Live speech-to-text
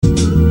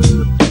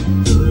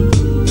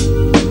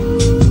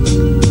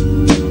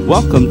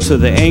Welcome to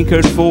The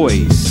Anchored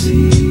Voice.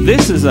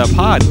 This is a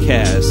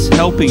podcast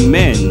helping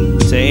men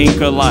to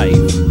anchor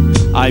life.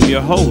 I'm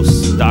your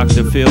host,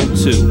 Dr. Phil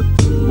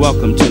 2.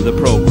 Welcome to the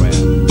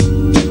program.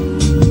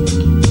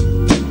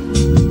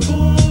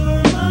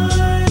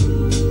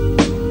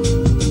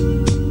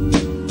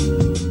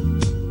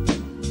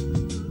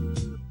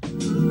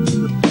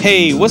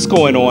 Hey, what's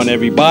going on,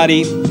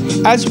 everybody?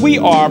 As we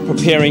are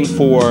preparing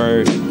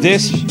for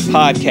this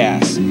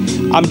podcast,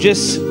 I'm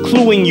just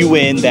cluing you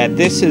in that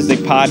this is a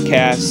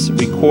podcast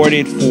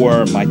recorded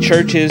for my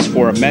churches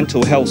for a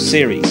mental health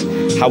series.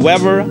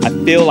 However, I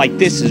feel like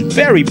this is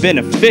very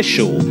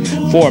beneficial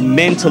for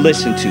men to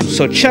listen to.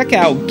 So check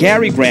out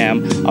Garry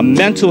Graham, a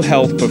mental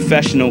health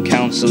professional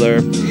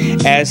counselor,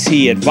 as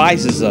he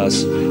advises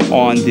us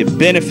on the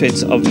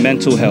benefits of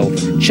mental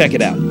health. Check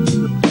it out.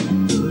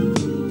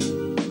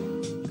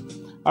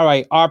 All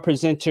right, our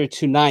presenter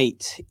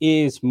tonight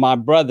is my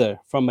brother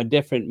from a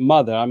different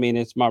mother. I mean,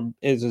 it's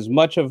as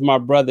much of my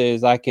brother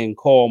as I can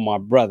call my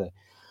brother.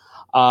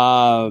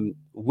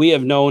 We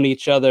have known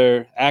each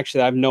other.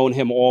 Actually, I've known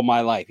him all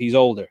my life. He's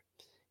older.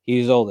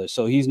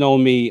 So he's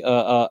known me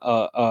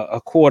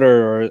a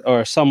quarter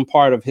or some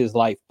part of his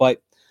life.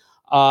 But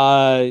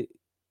going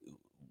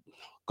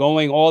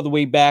all the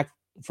way back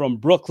from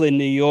Brooklyn,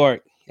 New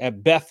York,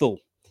 at Bethel.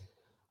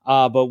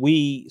 But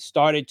we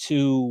started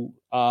to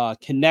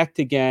connect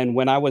again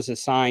when I was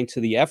assigned to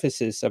the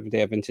Ephesus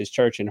Seventh-day Adventist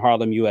Church in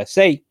Harlem,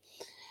 USA.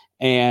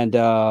 And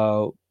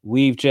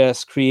we've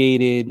just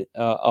created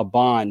a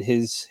bond.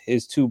 His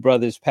two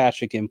brothers,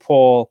 Patrick and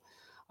Paul,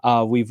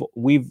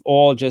 we've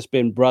all just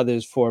been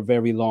brothers for a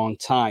very long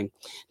time.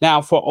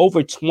 Now, for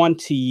over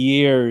 20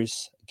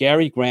 years,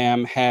 Garry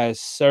Graham has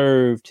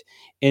served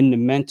in the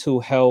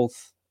mental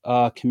health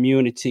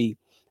community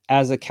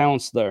as a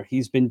counselor.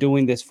 He's been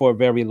doing this for a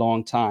very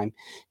long time.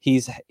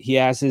 He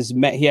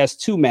has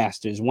two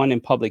masters, one in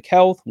public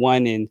health,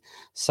 one in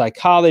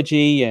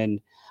psychology,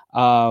 and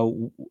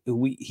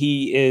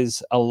he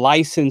is a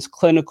licensed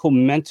clinical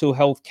mental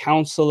health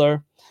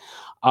counselor.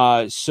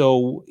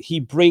 So he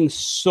brings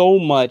so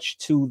much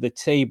to the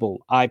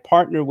table. I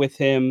partner with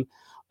him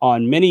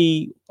on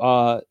many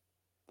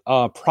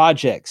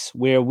projects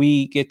where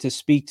we get to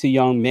speak to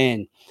young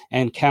men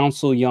and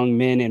counsel young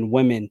men and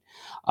women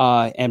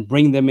and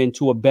bring them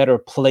into a better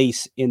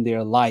place in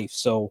their life.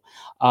 So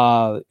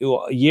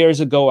years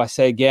ago, I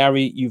said,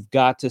 Garry, you've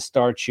got to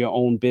start your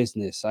own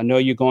business. I know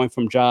you're going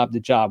from job to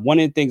job. One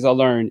of the things I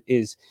learned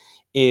is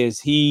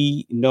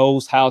he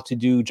knows how to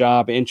do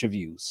job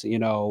interviews. You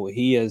know,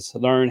 he has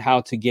learned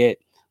how to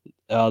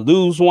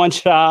lose one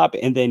job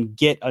and then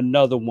get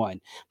another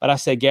one. But I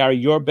said, Garry,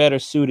 you're better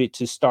suited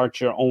to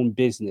start your own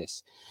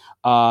business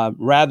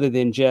rather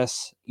than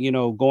just,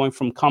 going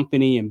from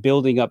company and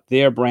building up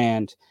their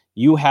brand.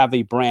 You have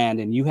a brand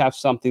and you have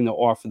something to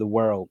offer the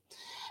world.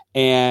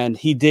 And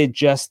he did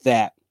just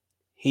that.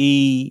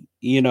 He,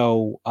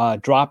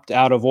 dropped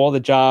out of all the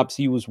jobs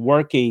he was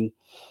working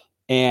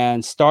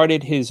and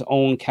started his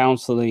own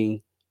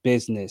counseling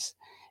business.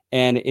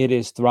 And it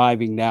is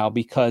thriving now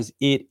because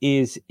it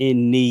is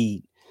in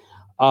need.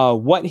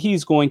 What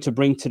he's going to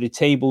bring to the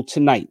table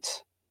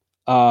tonight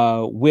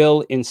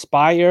will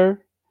inspire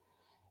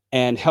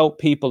and help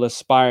people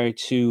aspire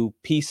to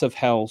peace of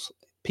health,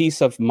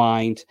 peace of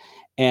mind,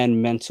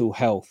 and mental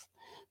health.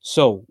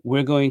 So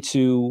we're going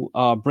to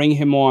bring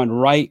him on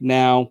right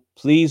now.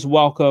 Please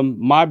welcome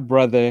my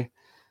brother,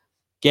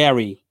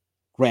 Garry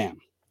Graham.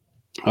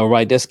 All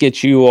right, let's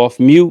get you off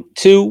mute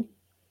too.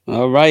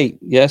 All right.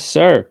 Yes,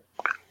 sir.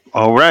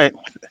 All right.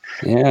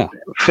 Yeah.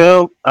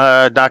 Phil,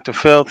 Dr.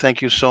 Phil,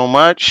 thank you so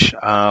much.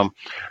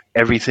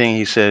 Everything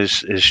he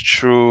says is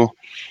true.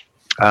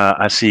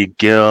 I see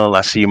Gil,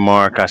 I see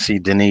Mark, I see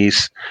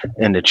Denise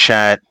in the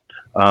chat.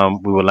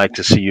 We would like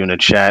to see you in the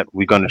chat.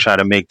 We're going to try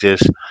to make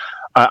this.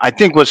 I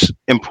think what's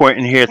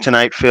important here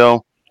tonight,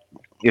 Phil,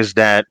 is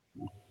that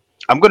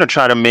I'm going to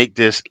try to make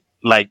this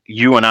like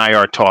you and I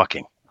are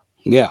talking.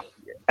 Yeah.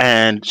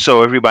 And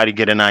so everybody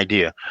get an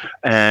idea.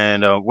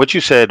 And what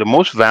you said, the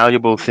most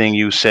valuable thing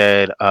you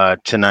said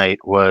tonight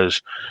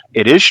was,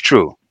 it is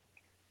true.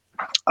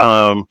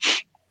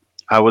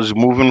 I was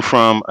moving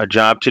from a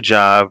job to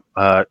job,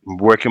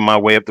 working my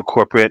way up the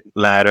corporate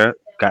ladder,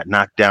 got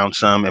knocked down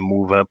some and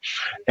move up.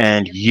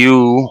 And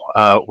you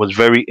was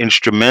very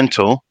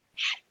instrumental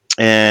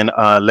in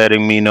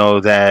letting me know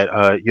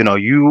that,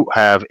 you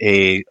have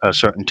a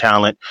certain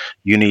talent.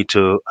 You need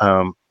to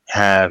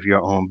have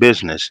your own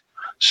business.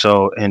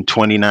 So in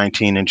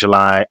 2019, in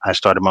July, I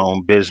started my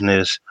own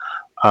business.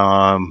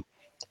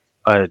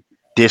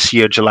 This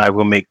year, July,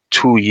 will make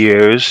 2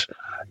 years.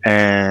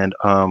 And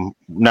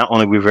not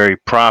only we're very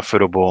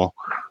profitable,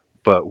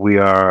 but we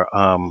are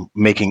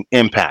making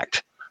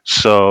impact.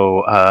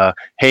 So,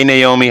 hey,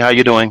 Naomi, how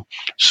you doing?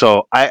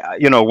 So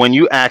when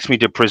you asked me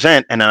to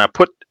present and then I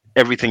put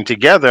everything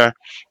together,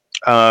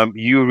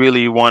 you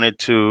really wanted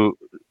to,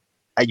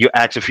 you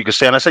asked if you could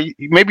stay on. I said,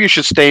 maybe you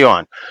should stay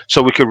on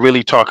so we could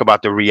really talk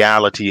about the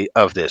reality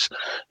of this.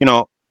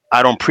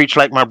 I don't preach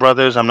like my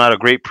brothers. I'm not a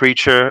great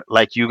preacher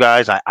like you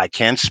guys. I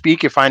can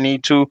speak if I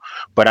need to,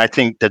 but I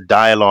think the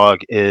dialogue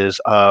is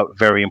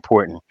very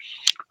important.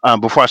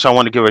 Before I start, I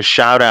want to give a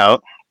shout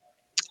out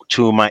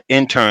to my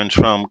interns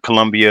from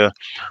Columbia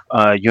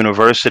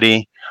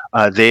University.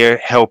 They're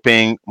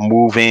helping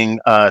moving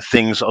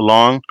things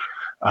along,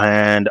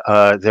 and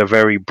they're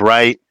very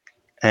bright,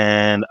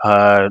 and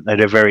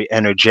they're very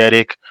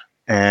energetic.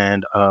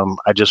 And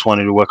I just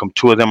wanted to welcome.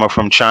 Two of them are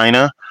from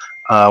China.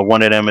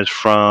 One of them is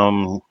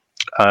from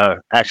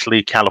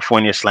actually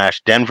California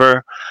slash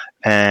Denver,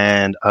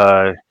 and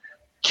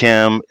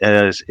Kim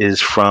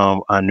is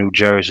from New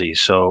Jersey.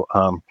 So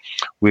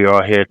we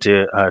are here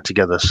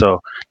together.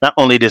 So not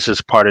only this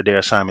is part of their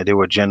assignment, they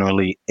were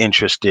genuinely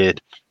interested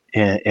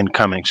in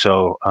coming.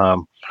 So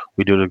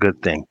we do the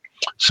good thing.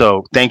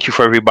 So thank you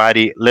for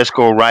everybody. Let's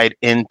go right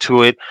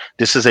into it.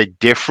 This is a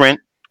different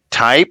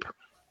type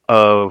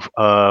of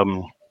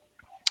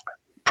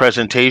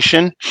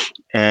presentation,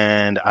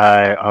 and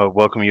I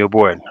welcome you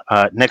aboard.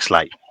 Next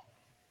slide.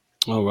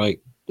 All right.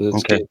 Let's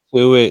Okay. get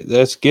to it.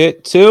 Let's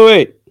get to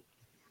it.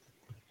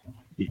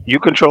 You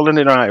controlling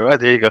it, all right? Right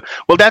there you go.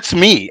 Well, that's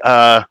me.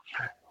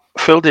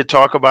 Phil did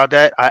talk about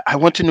that. I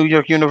went to New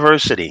York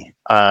University,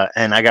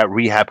 and I got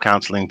rehab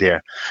counseling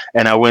there,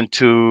 and I went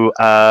to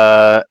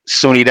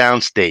SUNY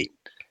Downstate,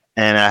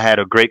 and I had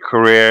a great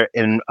career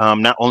in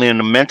not only in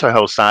the mental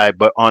health side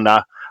but on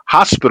the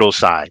hospital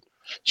side.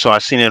 So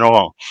I've seen it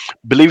all.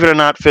 Believe it or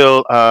not,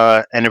 Phil,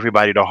 and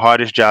everybody, the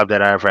hardest job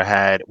that I ever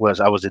had was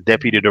I was the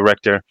deputy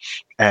director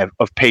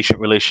of patient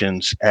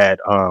relations at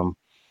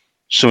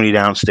SUNY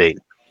Downstate.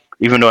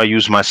 Even though I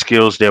use my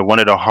skills there, one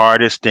of the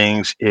hardest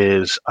things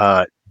is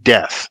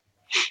death.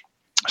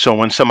 So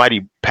when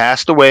somebody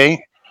passed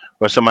away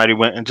or somebody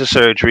went into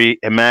surgery,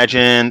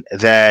 imagine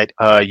that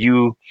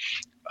you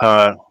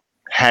uh,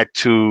 had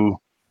to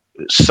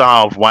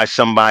solve why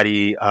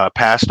somebody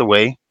passed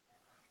away,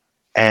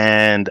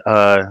 and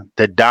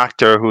the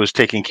doctor who was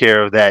taking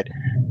care of that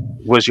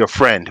was your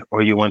friend,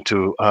 or you went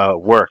to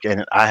work,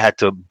 and I had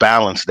to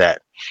balance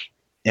that.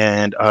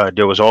 And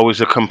there was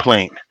always a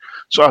complaint.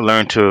 So I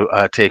learned to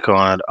take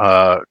on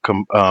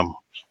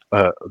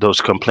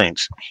those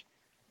complaints.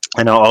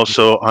 And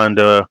also on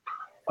the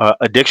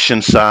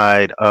addiction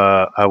side,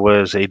 I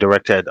was a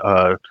director at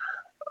a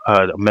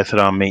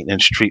methadone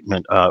maintenance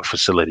treatment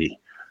facility.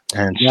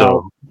 And Now,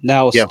 so,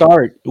 now yeah,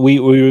 start. We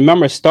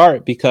remember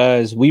start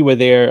because we were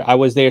there. I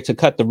was there to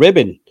cut the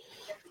ribbon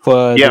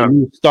for the yeah.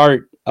 new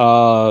start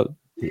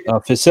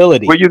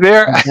facility. Were you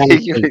there?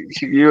 you,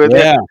 Downstate. you were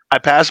there. Yeah, I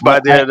passed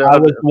but by there the I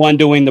was other. the one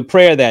doing the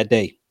prayer that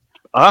day.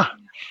 Ah,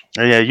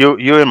 yeah.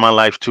 You're in my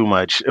life too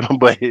much,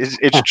 but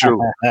it's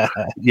true.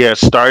 Yeah,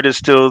 Start is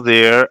still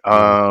there,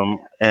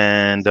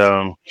 and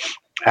I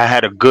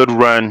had a good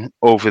run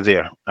over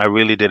there. I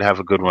really did have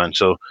a good run.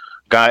 So,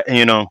 guy,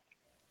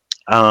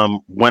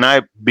 when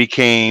I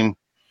became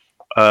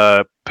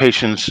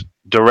patients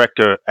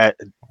director at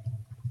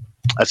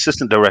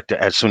assistant director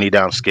at SUNY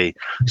Downstate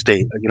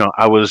State,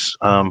 I was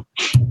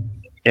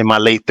in my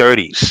late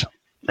 30s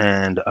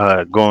and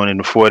going in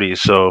the 40s.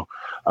 So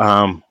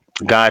um,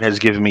 God has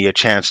given me a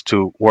chance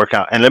to work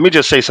out. And let me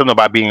just say something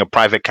about being a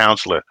private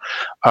counselor.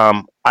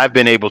 I've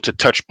been able to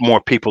touch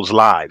more people's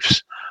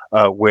lives.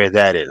 Where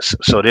that is,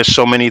 so there's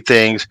so many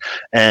things,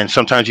 and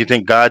sometimes you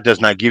think God does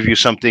not give you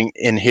something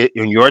in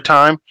your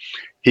time;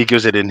 He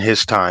gives it in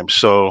His time.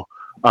 So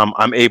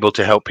I'm able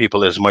to help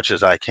people as much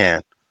as I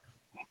can.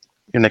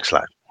 Your next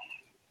slide.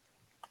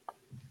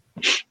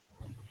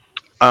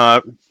 Uh,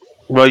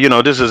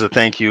 Well, this is a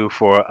thank you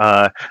for.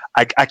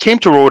 I came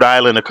to Rhode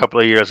Island a couple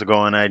of years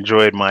ago, and I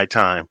enjoyed my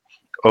time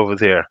over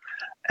there.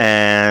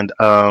 And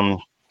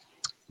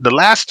the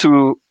last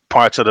two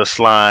parts of the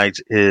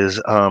slides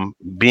is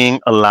being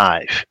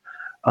alive.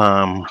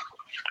 Um,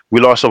 we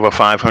lost over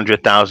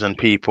 500,000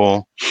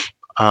 people.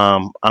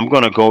 I'm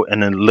going to go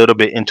in a little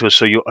bit into it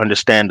so you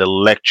understand the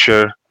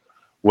lecture,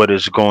 what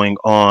is going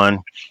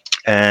on.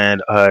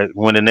 And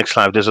when the next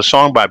slide, there's a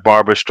song by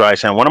Barbara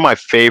Streisand. One of my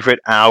favorite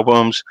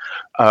albums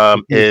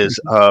is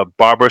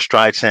Barbara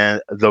Streisand,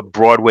 the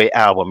Broadway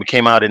album. It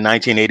came out in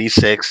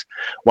 1986.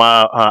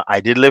 While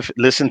I did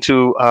listen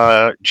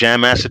to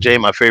Jam Master Jay,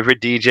 my favorite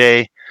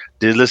DJ,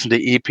 did listen to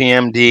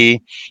EPMD,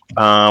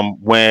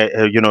 when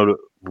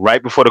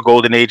right before the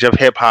golden age of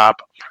hip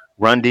hop,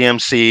 Run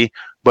DMC.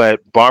 But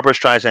Barbara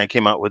Streisand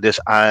came out with this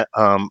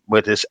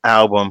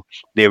album.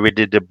 They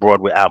redid the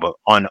Broadway album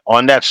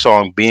on that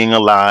song, "Being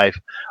Alive."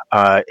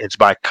 It's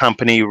by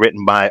Company,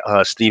 written by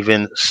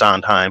Stephen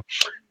Sondheim.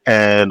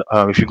 And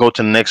if you go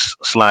to the next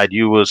slide,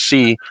 you will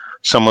see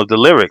some of the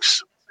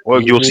lyrics,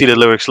 or you'll see Mhm. the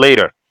lyrics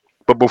later.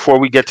 But before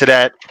we get to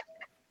that,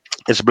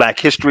 it's Black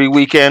History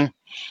Weekend,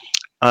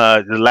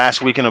 the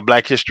last weekend of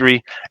Black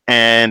History,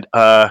 and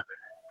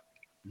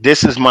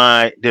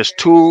there's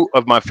two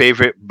of my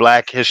favorite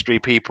Black History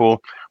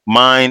people.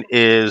 Mine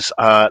is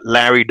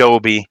Larry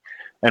Doby,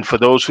 and for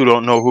those who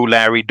don't know who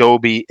Larry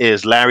Doby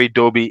is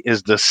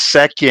the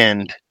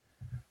second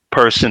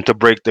person to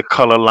break the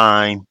color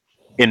line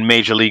in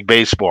Major League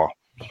Baseball.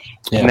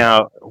 Yeah.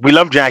 Now, we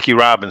love Jackie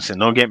Robinson,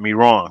 don't get me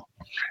wrong,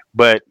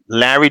 but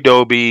Larry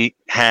Doby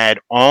had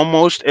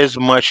almost as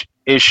much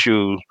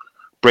issue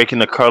breaking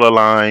the color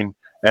line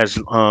as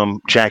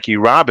Jackie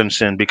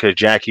Robinson, because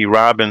Jackie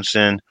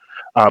Robinson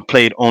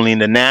played only in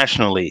the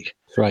National League.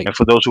 Right. And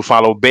for those who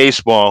follow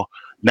baseball,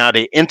 now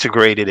they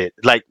integrated it.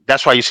 Like,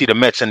 that's why you see the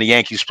Mets and the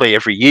Yankees play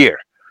every year.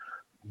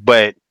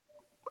 But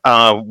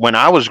when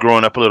I was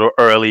growing up a little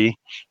early,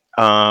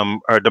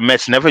 or the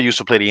Mets never used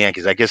to play the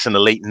Yankees. I guess in the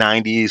late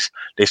 '90s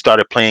they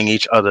started playing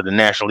each other, the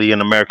National League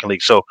and American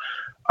League. So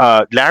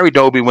Larry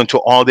Doby went to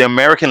all the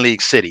American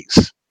League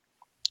cities.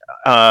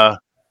 Uh,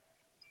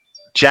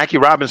 Jackie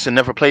Robinson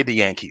never played the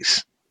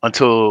Yankees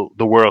until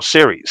the World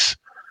Series.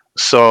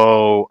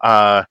 So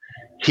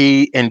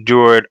he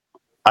endured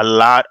a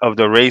lot of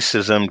the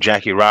racism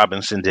Jackie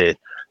Robinson did.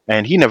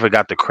 And he never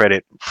got the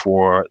credit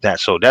for that.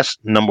 So that's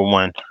number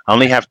one. I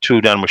only have two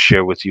that I'm going to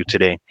share with you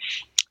today.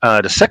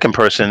 The second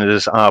person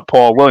is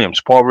Paul Williams,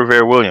 Paul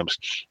Revere Williams.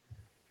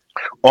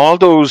 All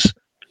those,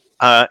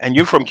 and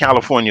you're from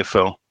California,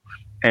 Phil,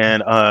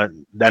 and I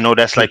know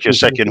that's like your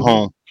second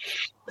home.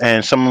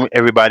 And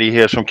everybody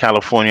here is from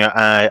California.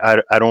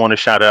 I don't want to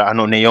shout out. I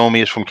know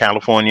Naomi is from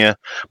California,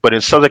 but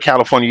in Southern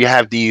California, you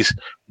have these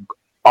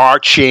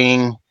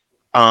arching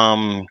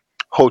um,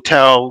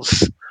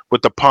 hotels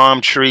with the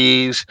palm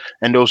trees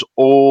and those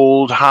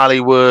old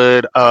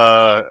Hollywood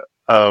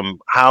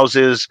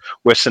houses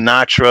where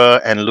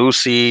Sinatra and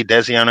Lucy,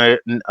 Desi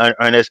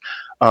Ernest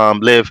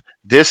live.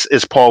 This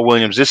is Paul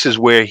Williams. This is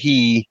where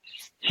he's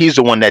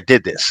the one that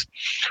did this.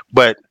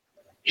 But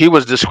he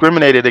was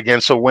discriminated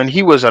against. So when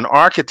he was an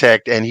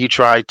architect and he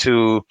tried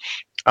to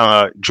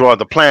draw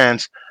the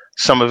plans,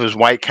 some of his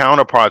white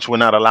counterparts would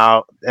not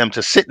allow them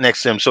to sit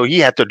next to him. So he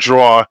had to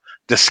draw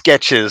the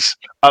sketches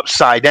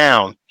upside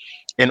down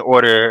in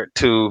order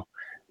to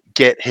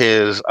get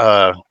his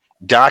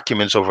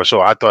documents over.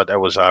 So I thought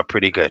that was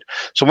pretty good.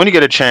 So when you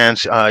get a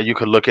chance, you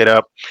could look it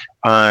up.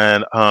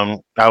 And I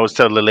always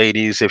tell the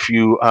ladies, if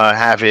you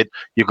have it,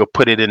 you could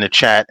put it in the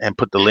chat and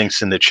put the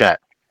links in the chat.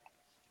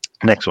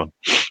 Next one.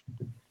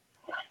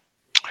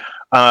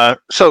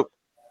 So,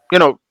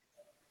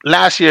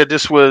 last year,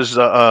 this was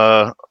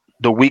the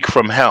week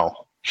from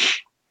hell.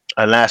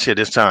 Last year,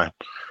 this time.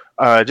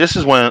 This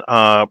is when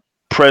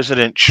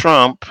President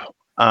Trump,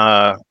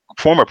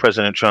 former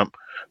President Trump,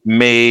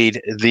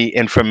 made the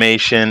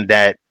information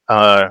that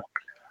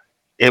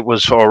it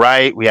was all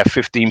right. We have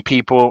 15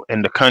 people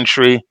in the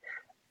country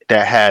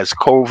that has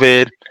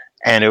COVID,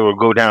 and it will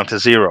go down to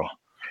zero.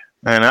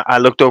 And I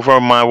looked over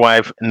on my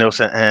wife,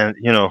 Nilsa, and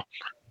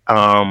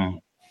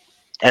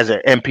as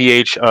an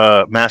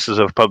MPH, Masters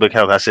of Public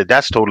Health, I said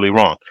that's totally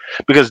wrong,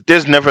 because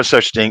there's never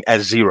such thing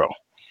as zero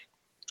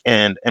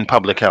in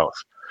public health.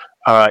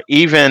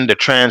 Even the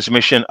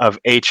transmission of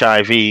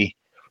HIV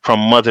from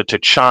mother to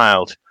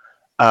child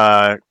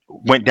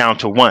went down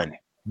to one,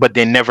 but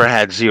they never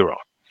had zero.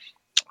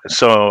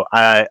 So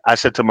I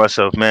said to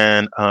myself,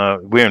 man,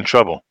 we're in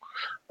trouble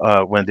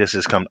when this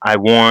is coming. I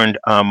warned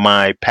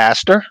my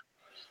pastor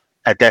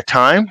at that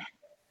time,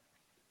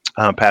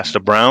 Pastor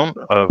Brown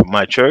of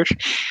my church.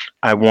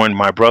 I warned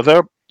my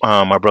brother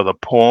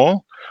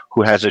Paul,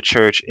 who has a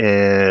church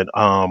in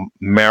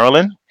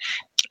Maryland.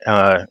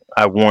 I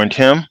warned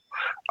him.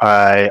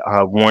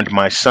 I warned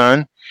my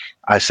son.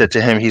 I said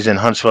to him, he's in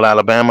Huntsville,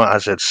 Alabama. I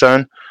said,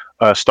 son,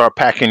 start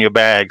packing your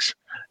bags.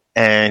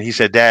 And he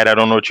said, Dad, I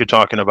don't know what you're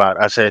talking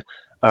about. I said,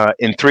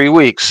 in 3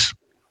 weeks,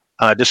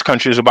 this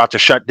country is about to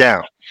shut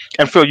down.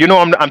 And Phil,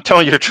 I'm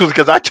telling you the truth,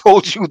 because I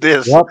told you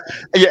this. Yep.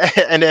 Yeah,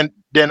 and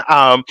then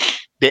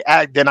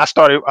I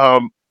started.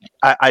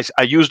 I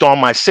used all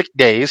my sick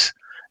days,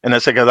 and I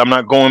said, because I'm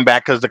not going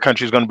back because the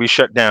country's going to be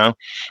shut down.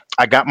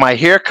 I got my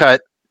hair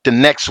cut the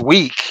next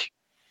week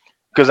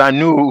because I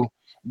knew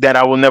that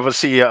I will never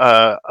see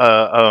a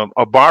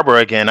barber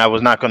again. I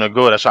was not going to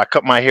go there, so I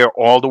cut my hair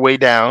all the way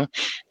down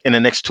in the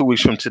next 2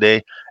 weeks from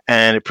today,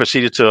 and it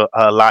proceeded to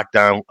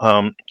lockdown.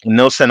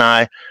 Nils and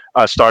I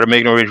started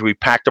making arrangements. We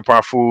packed up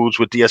our foods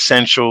with the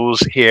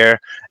essentials here,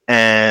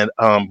 and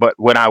but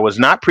what I was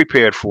not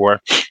prepared for,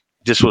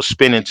 this will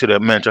spin into the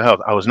mental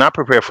health. I was not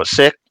prepared for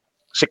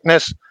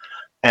sickness,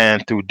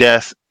 and through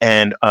death,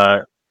 and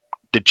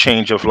the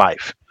change of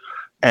life.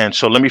 And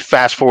so let me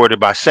fast forward it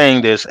by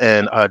saying this,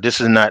 and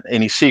this is not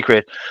any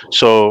secret.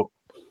 So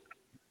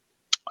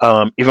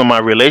even my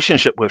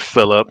relationship with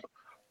Philip,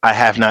 I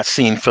have not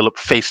seen Philip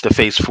face to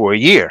face for a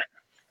year.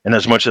 And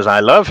as much as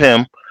I love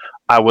him,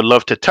 I would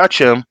love to touch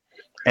him.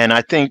 And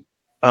I think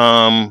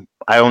I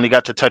only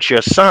got to touch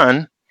your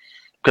son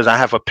because I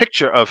have a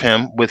picture of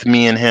him with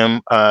me and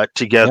him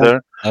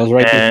together. Yeah, that was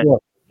right before.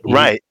 Mm-hmm.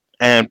 Right.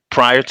 And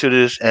prior to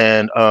this,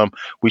 and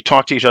we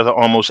talk to each other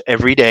almost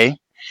every day.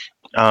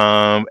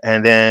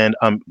 And then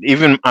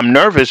even I'm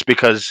nervous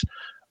because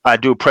I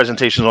do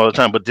presentations all the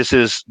time, but this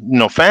is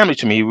family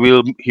to me.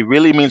 He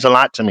really means a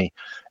lot to me.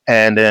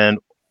 And then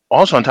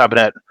also on top of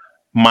that,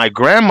 my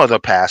grandmother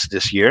passed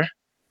this year,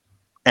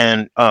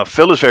 and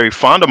Phil is very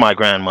fond of my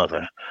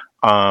grandmother.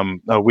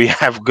 We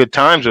have good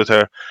times with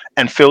her.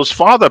 And Phil's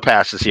father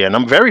passes here, and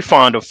I'm very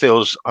fond of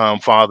Phil's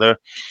father.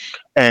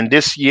 And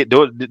this year,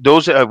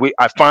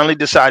 I finally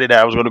decided that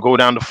I was going to go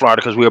down to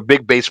Florida because we we're a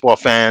big baseball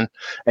fan,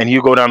 and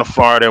you go down to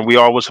Florida, and we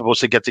all were supposed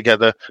to get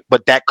together,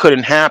 but that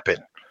couldn't happen.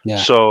 Yeah.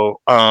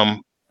 So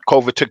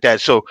COVID took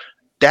that. So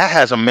that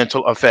has a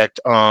mental effect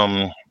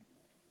on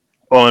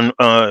and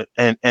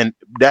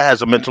that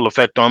has a mental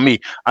effect on me.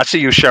 I see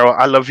you, Cheryl.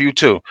 I love you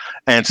too.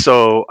 And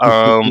so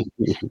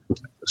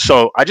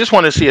so I just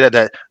want to see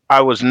that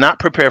I was not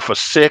prepared for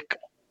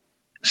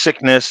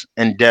sickness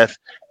and death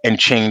and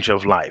change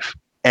of life.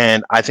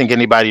 And I think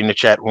anybody in the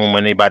chat room,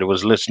 when anybody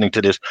was listening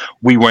to this,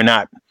 we were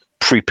not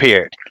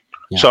prepared.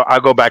 Yeah. So I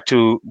go back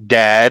to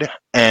dad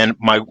and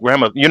my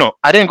grandmother.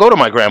 I didn't go to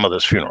my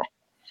grandmother's funeral,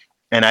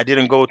 and I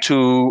didn't go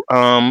to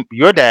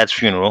your dad's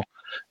funeral,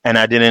 and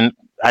I didn't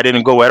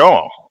go at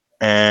all.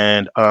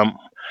 And I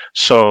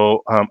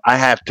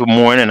have to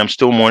mourn, and I'm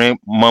still mourning.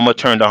 Mama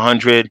turned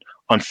 100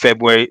 on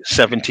February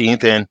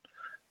 17th, and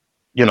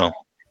you know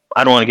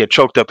I don't want to get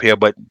choked up here,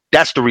 but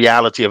that's the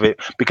reality of it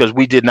because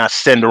we did not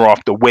send her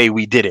off the way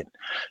we did it.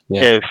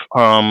 Yeah. If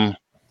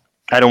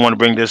I don't want to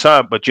bring this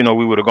up, but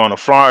we would have gone to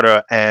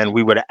Florida and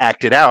we would have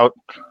acted out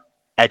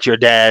at your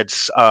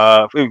dad's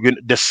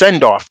the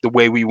send off the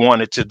way we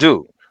wanted to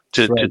do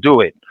to Right.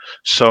 do it.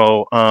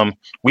 So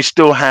we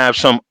still have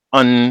some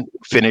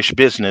unfinished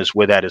business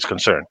where that is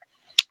concerned.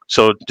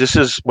 So this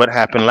is what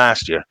happened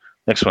last year.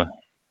 Next one.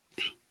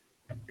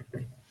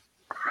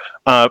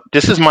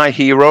 This is my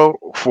hero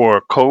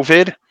for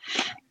COVID.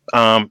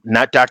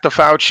 Not Dr.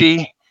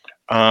 Fauci,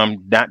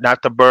 not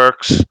Dr.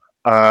 Burks.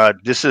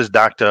 This is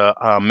Dr.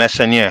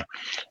 Messonnier,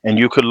 and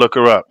you could look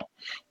her up.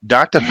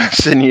 Dr.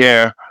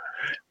 Messonnier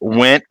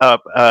went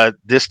up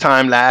this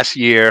time last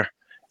year,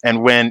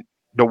 and when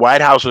the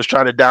White House was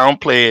trying to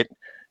downplay it,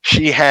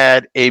 she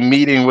had a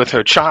meeting with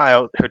her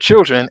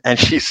children, and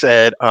she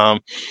said,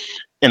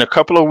 in a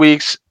couple of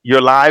weeks,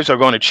 your lives are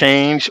going to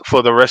change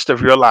for the rest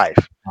of your life.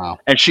 Wow.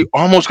 And she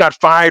almost got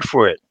fired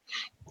for it.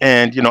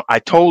 And, I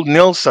told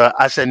Nilsa,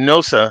 I said,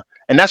 Nilsa,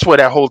 and that's where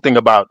that whole thing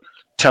about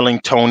telling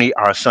Tony,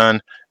 our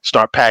son,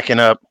 start packing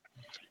up.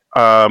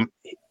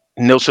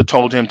 Nilsa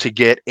told him to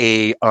get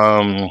a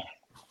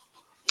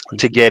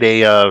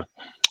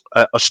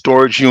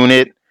storage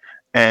unit.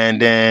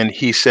 And then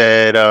he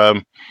said,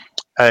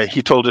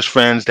 he told his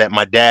friends that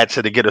my dad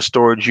said to get a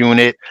storage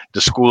unit.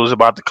 The school is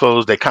about to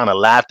close. They kind of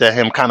laughed at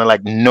him, kind of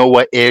like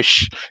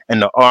Noah-ish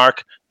and the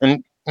ark.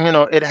 And,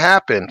 it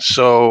happened.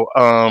 So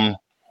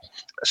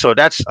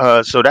that's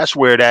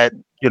where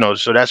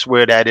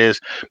that is.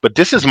 But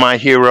this is my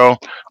hero.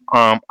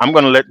 I'm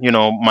going to let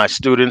my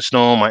students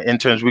know, my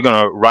interns. We're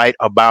going to write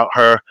about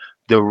her.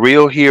 The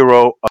real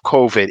hero of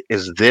COVID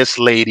is this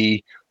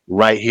lady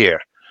right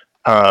here.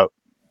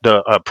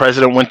 The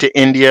president went to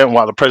India, and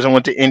while the president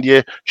went to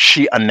India,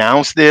 she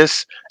announced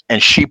this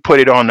and she put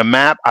it on the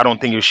map. I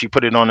don't think if she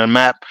put it on the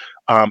map,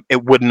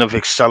 it wouldn't have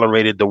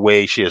accelerated the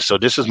way she is. So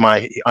this is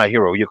my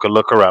hero. You could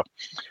look her up.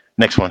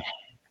 Next one.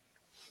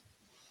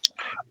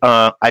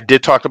 I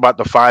did talk about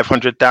the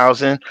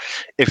 500,000.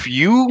 If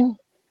you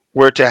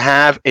were to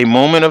have a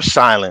moment of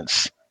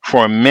silence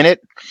for a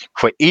minute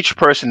for each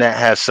person that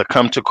has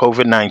succumbed to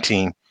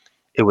COVID-19,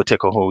 it would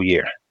take a whole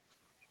year.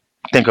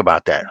 Think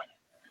about that.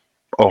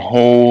 A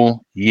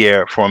whole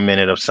year for a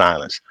minute of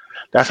silence.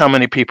 That's how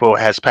many people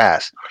has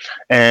passed.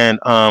 And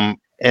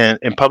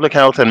in public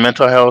health and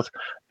mental health,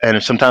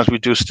 and sometimes we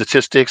do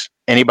statistics,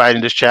 anybody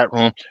in this chat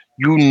room,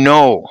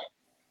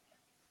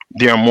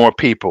 there are more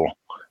people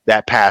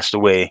that passed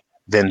away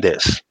than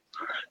this.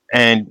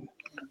 And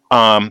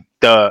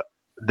the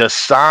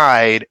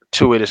side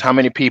to it is how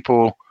many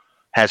people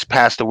has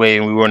passed away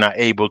and we were not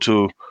able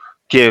to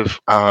give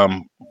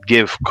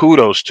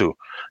kudos to.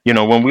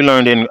 When we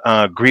learned in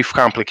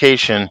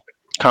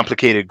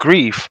complicated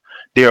grief,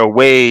 there are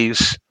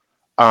ways.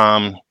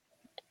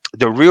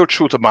 The real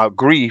truth about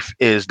grief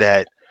is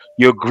that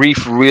your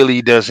grief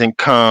really doesn't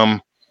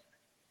come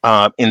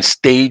in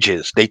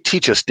stages. They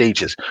teach us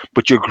stages,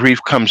 but your grief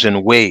comes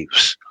in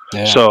waves.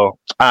 Yeah. So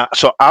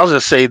I'll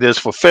just say this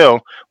for Phil.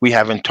 We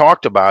haven't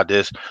talked about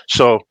this.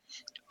 So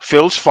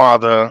Phil's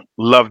father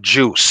loved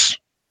juice.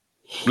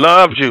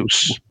 Love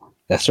juice.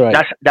 That's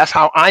right. That's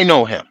how I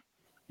know him.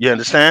 You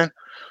understand?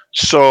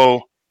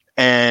 So,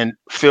 and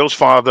Phil's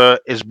father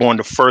is born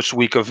the first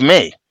week of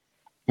May.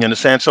 You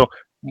understand? So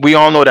we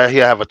all know that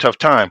he'll have a tough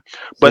time.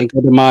 But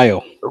Cinco de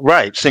Mayo.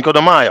 Right, Cinco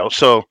de Mayo.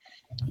 So,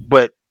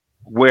 but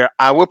where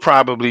I would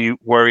probably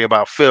worry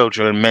about Phil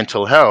during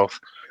mental health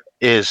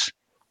is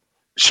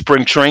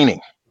spring training,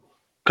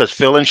 because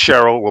Phil and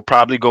Cheryl will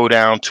probably go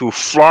down to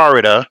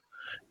Florida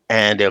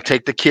and they'll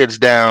take the kids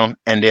down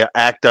and they'll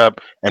act up.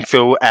 And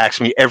Phil will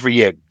ask me every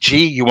year,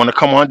 gee, you want to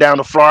come on down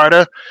to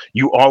Florida?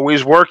 You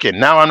always working.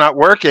 Now I'm not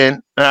working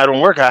and I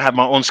don't work. I have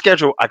my own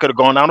schedule. I could have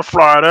gone down to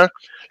Florida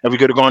and we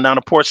could have gone down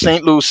to Port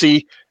St.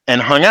 Lucie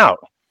and hung out.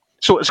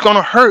 So it's going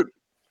to hurt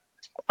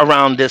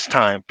around this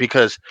time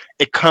because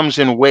it comes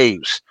in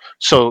waves.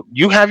 So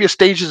you have your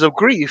stages of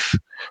grief,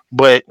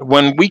 but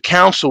when we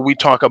counsel, we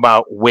talk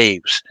about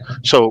waves.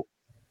 So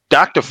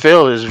Dr.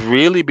 Phil has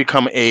really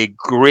become a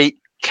great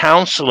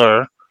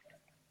counselor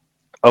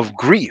of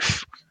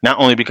grief, not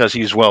only because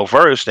he's well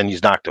versed and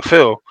he's Dr.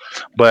 Phil,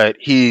 but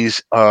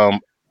he's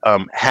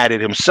had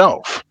it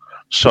himself.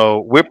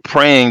 So we're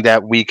praying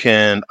that we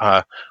can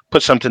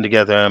put something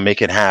together and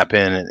make it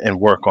happen and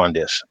work on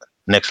this.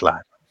 Next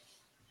slide.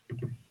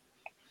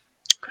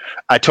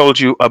 I told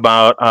you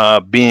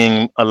about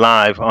being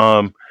alive.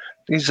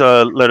 These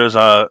letters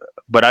are,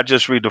 but I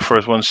just read the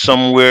first one.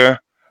 Somewhere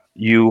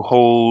you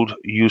hold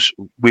you,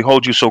 we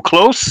hold you so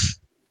close.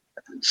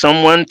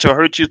 Someone to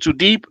hurt you too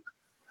deep.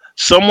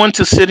 Someone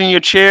to sit in your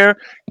chair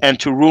and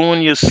to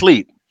ruin your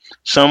sleep.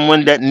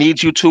 Someone that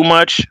needs you too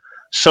much.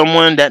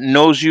 Someone that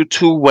knows you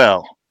too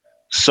well.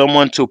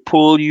 Someone to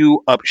pull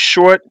you up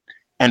short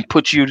and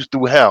put you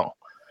through hell.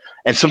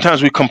 And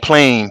sometimes we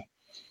complain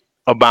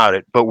about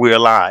it, but we're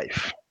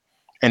alive.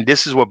 And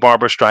this is what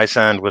Barbara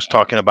Streisand was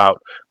talking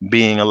about,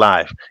 being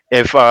alive.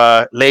 If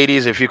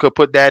ladies, if you could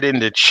put that in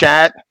the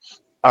chat,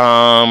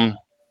 um,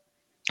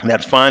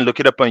 that's fine. Look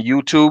it up on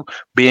YouTube.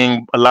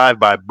 Being Alive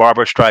by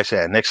Barbara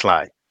Streisand. Next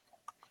slide.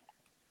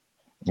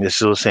 It's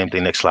still the same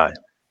thing. Next slide.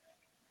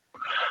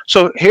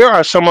 So here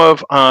are some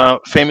of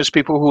famous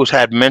people who's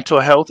had mental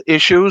health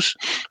issues.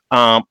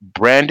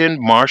 Brandon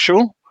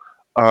Marshall.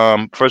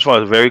 First of all,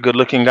 he's a very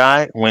good-looking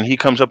guy. When he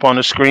comes up on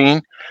the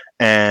screen,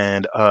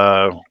 and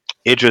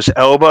Idris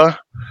Elba,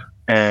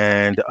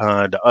 and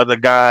the other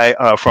guy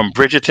from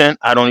Bridgerton.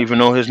 I don't even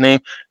know his name.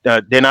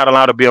 They're not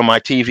allowed to be on my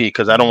TV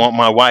because I don't want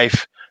my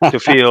wife to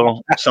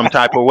feel some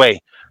type of way.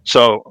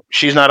 So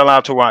she's not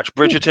allowed to watch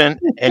Bridgerton,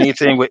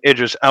 anything with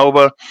Idris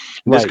Elba.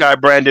 This Right. guy,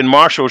 Brandon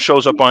Marshall,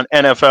 shows up on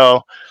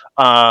NFL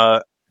uh,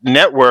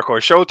 Network or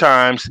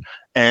Showtimes,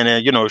 and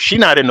she's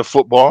not into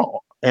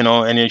football. And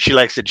then she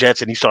likes the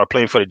Jets, and he started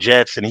playing for the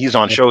Jets, and he's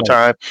on That's right.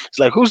 Showtime. It's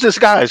like, who's this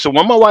guy? So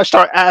when my wife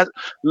started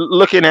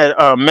looking at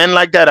men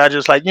like that, I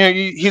just like,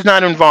 he's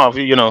not involved.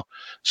 Yeah.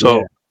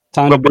 So,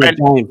 Time to but be a Brand,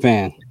 Giant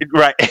fan.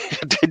 right?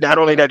 Not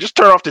only that, just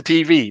turn off the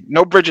TV.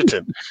 No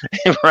Bridgerton,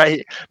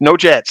 right? No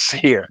Jets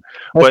here.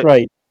 That's But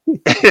right.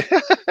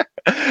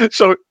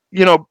 so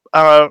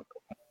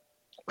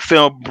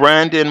Phil,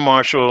 Brandon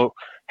Marshall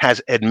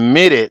has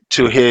admitted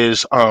to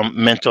his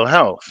mental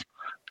health,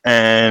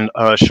 and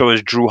so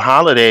is Drew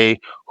Holiday,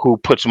 who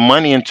puts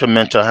money into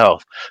mental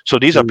health. So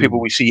these are people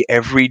Mm, we see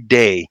every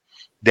day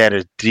that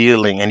are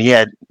dealing, and he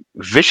had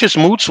vicious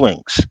mood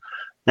swings.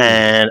 mm.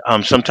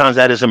 And sometimes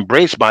that is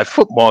embraced by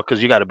football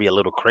because you got to be a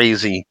little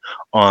crazy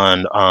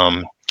on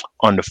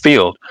on the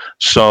field.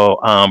 So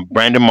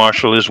Brandon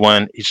Marshall is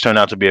one. He's turned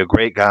out to be a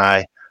great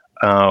guy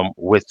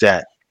with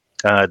that.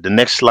 The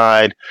next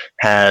slide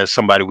has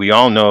somebody we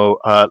all know,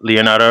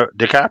 Leonardo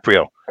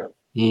DiCaprio,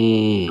 who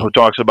Mm.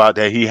 talks about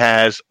that he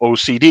has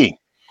OCD.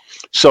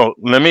 So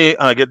let me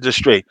get this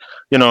straight.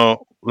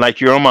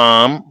 Like your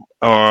mom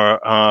or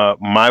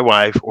my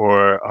wife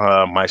or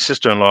my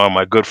sister-in-law,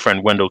 my good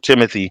friend Wendell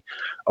Timothy,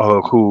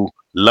 who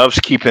loves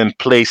keeping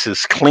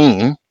places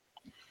clean.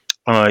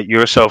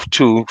 Yourself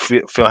too.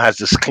 Phil has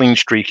this clean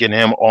streak in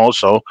him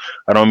also.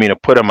 I don't mean to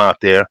put him out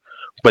there,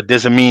 but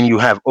doesn't mean you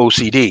have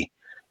OCD.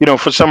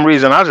 For some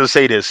reason, I'll just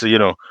say this.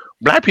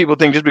 Black people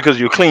think just because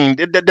you're clean,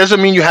 that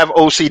doesn't mean you have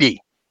OCD.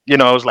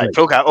 It's like Right.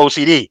 Phil got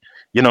OCD.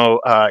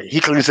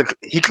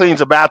 He cleans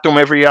the bathroom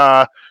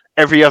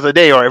every other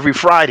day or every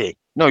Friday.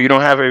 No, you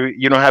don't have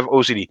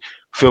OCD.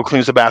 Phil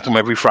cleans the bathroom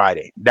every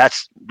Friday.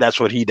 That's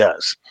what he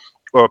does.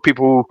 Or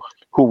people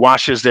who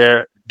washes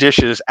their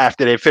dishes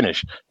after they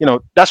finish.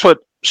 That's what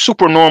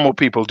super normal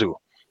people do.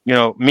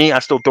 Me, I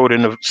still throw it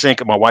in the sink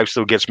and my wife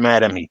still gets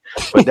mad at me.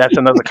 But that's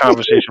another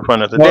conversation for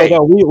another No, day.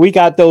 no, we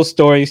got those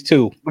stories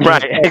too.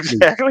 Right, Most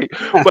definitely. exactly.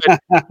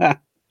 But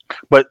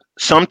but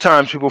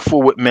sometimes people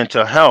fool with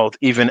mental health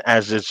even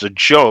as it's a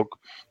joke,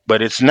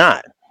 but it's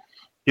not.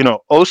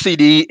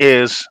 OCD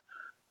is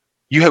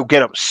you have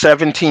get up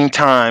 17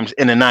 times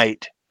in a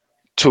night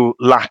to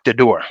lock the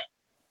door.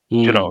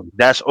 Mm.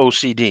 That's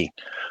OCD.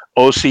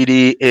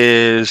 OCD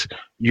is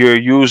you're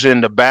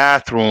using the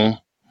bathroom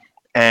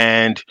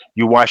and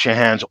you wash your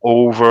hands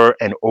over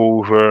and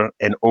over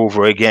and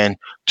over again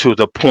to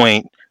the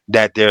point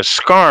that there's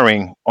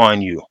scarring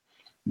on you.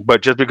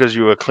 But just because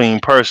you're a clean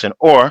person,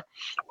 or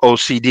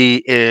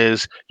OCD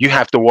is you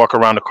have to walk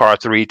around the car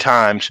 3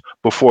 times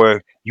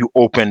before you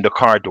open the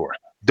car door.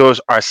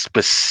 Those are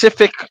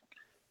specific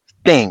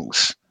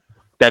things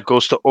that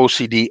goes to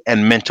OCD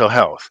and mental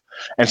health.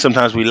 And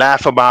sometimes we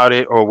laugh about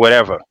it or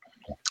whatever.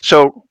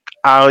 So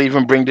I'll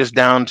even bring this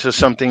down to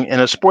something in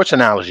a sports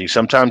analogy.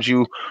 Sometimes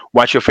you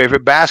watch your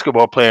favorite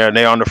basketball player and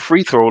they're on the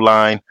free throw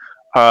line,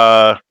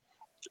 uh,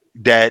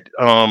 that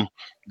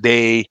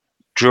they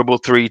dribble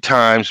 3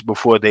 times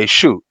before they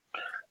shoot.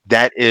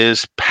 That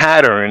is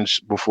patterns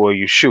before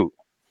you shoot.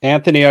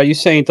 Anthony, are you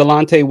saying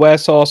Delonte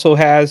West also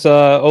has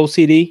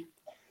OCD?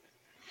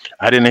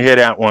 I didn't hear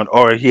that one,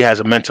 or he has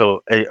a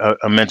mental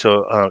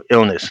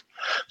illness.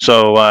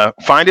 So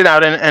find it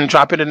out and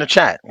drop it in the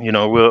chat.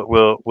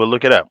 We'll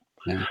look it up.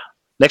 Yeah.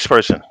 Next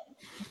person.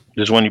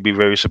 This one you'd be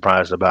very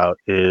surprised about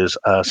is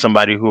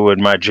somebody who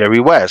admired Jerry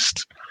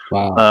West.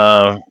 Wow.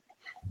 Uh,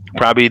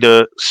 probably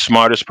the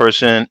smartest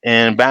person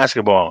in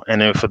basketball.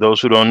 And then for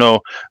those who don't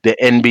know, the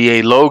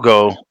NBA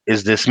logo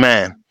is this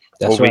man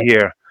That's over right.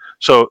 here.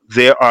 So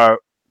there are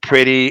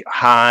pretty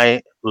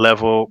high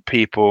level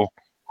people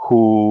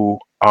who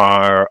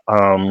are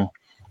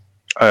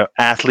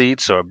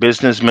athletes or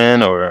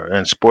businessmen or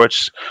in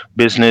sports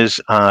business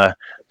that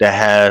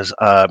has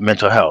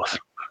mental health.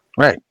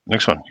 Right.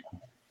 Next one.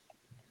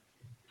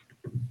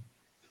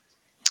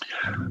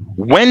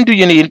 When do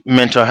you need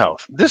mental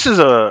health? This is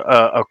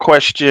a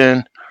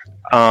question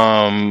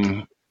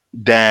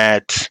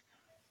that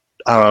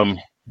um,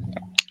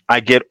 I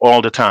get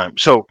all the time.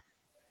 So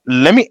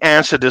let me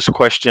answer this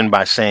question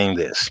by saying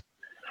this.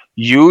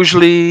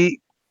 Usually,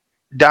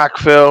 Doc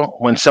Phil,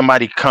 when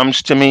somebody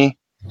comes to me,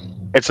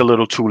 it's a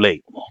little too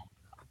late.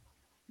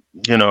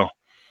 You know,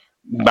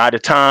 by the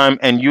time,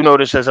 and you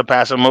notice as a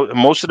pastor,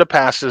 most of the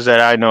pastors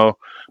that I know,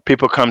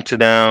 people come to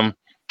them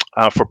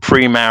for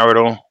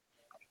premarital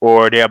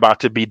or they're about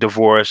to be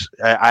divorced.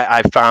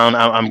 I found,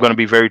 I'm going to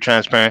be very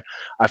transparent.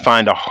 I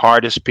find the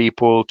hardest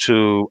people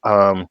to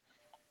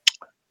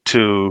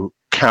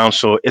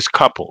counsel is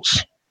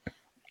couples.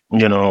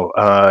 You know,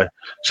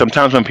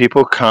 sometimes when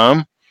people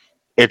come,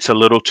 it's a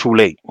little too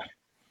late.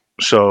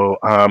 So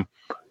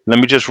let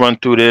me just run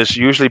through this.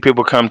 Usually,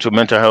 people come to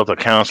mental health or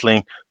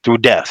counseling through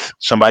death.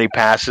 Somebody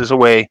passes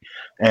away,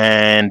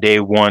 and they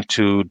want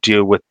to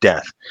deal with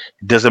death.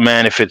 It doesn't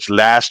matter if it's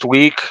last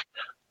week,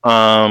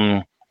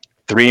 um,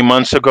 3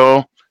 months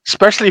ago,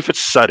 especially if it's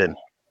sudden.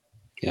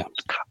 Yeah.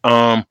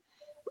 Um,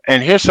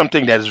 and here's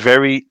something that's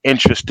very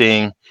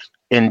interesting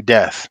in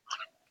death.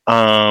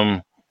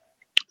 Um,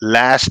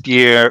 Last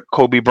year,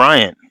 Kobe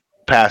Bryant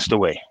passed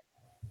away.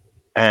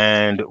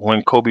 And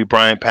when Kobe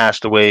Bryant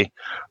passed away,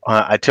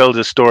 I tell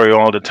this story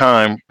all the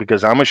time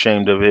because I'm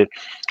ashamed of it.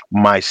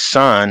 My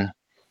son,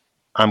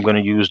 I'm going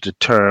to use the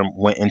term,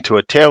 went into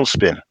a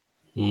tailspin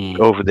Mm.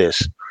 over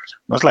this.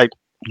 I was like,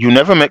 you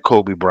never met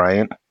Kobe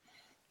Bryant.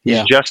 He's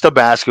Yeah. just a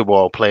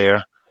basketball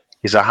player.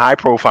 He's a high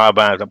profile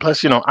basketball.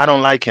 Plus, I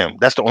don't like him.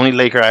 That's the only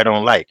Laker I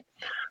don't like.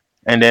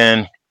 And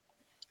then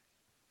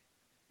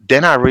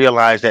I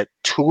realized that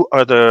two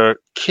other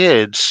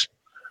kids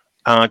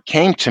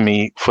came to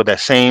me for that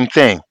same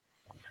thing.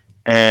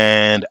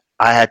 And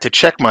I had to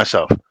check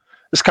myself.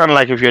 It's kind of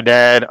like if your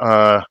dad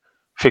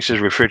fixes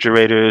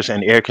refrigerators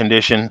and air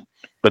condition,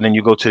 but then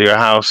you go to your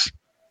house,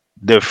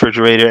 the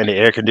refrigerator and the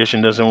air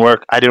condition doesn't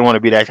work. I didn't want to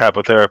be that type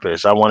of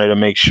therapist. I wanted to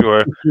make sure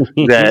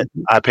that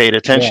I paid Yeah.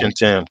 attention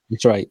to him.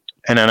 That's right.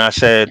 And then I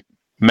said,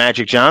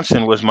 Magic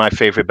Johnson was my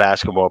favorite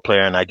basketball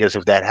player, and I guess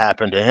if that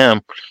happened to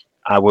him,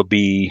 I would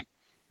be,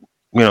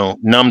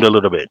 numbed a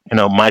little bit.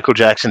 Michael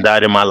Jackson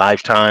died in my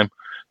lifetime.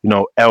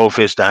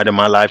 Elvis died in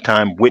my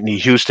lifetime. Whitney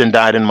Houston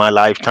died in my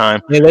lifetime.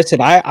 Hey, listen,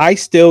 I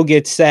still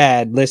get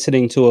sad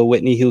listening to a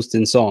Whitney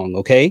Houston song.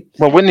 Okay.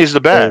 Well, Whitney's the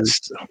So,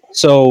 best.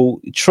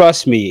 so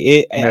trust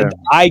me, Yeah.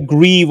 I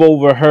grieve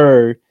over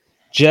her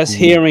just Mhm.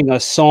 hearing a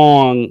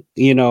song,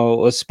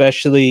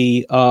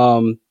 especially,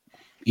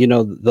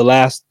 the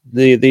last,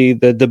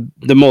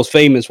 the most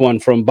famous one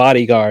from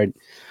Bodyguard.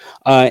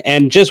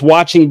 And just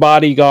watching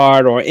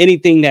Bodyguard or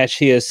anything that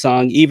she has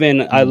sung,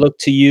 even I Mhm. Look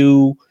to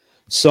You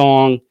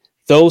song,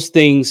 those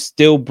things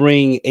still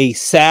bring a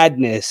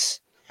sadness.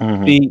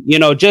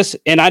 Mhm. Just,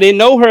 and I didn't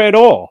know her at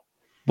all,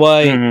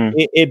 but Mhm.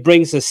 it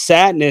brings a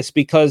sadness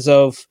because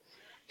of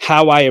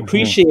how I Mhm.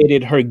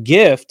 appreciated her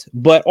gift,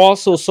 but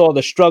also saw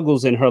the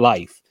struggles in her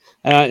life.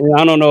 And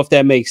I don't know if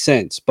that makes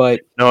sense,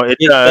 but No, it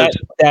it does.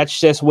 that's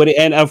just what it,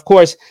 and of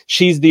course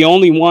she's the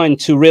only one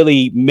to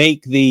really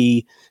make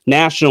the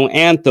national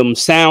anthem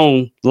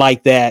sound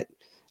like that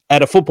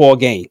at a football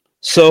game.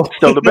 So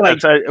So the like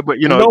best, but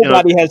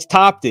nobody has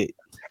topped it.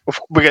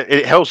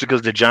 it helps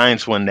because the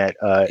Giants won that.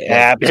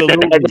 Absolutely.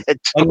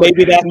 And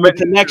maybe that's the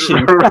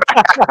connection.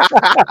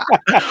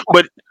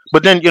 but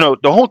but then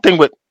the whole thing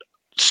with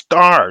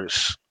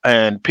stars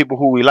and people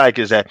who we like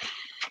is that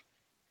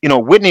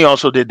Whitney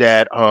also did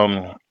that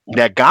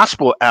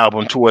gospel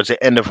album towards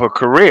the end of her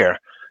career,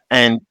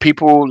 and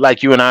people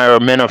like you and I are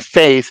men of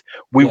faith.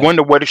 We Yeah.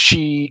 wonder what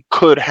she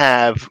could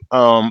have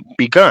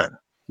begun,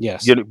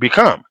 Yes.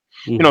 become.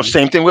 Hmm.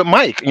 Same thing with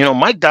Mike.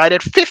 Mike died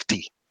at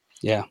 50.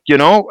 Yeah.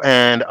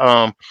 And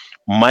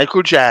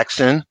Michael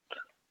Jackson,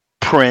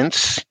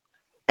 Prince,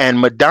 and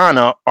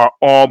Madonna are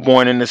all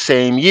born in the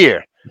same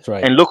year. That's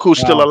right. And look who's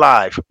still Wow.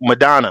 alive,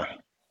 Madonna.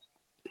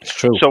 It's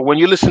true. So when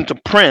you listen to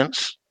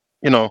Prince,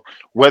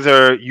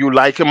 whether you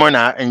like him or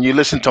not, and you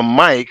listen to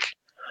Mike,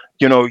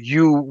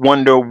 you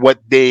wonder what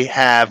they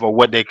have or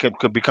what they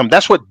could become.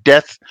 That's what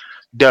death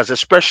does,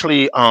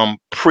 especially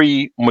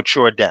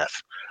premature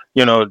death.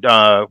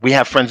 We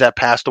have friends that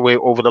passed away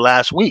over the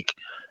last week.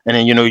 And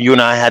then, you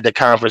and I had the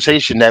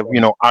conversation that,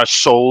 our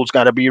souls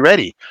got to be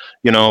ready.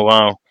 You Yeah.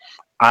 know,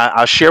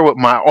 I'll share with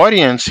my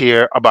audience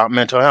here about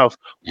mental health.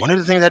 One of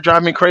the things that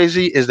drive me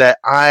crazy is that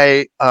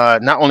I,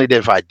 not only that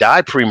if I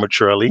die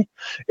prematurely,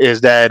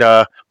 is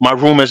that my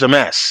room is a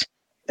mess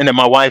and then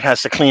my wife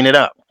has to clean it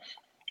up.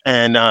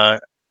 And,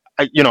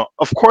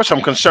 of course,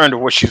 I'm concerned of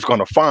what she's going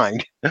to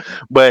find,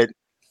 but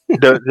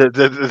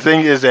The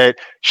thing is that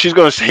she's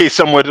going to say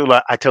somewhere to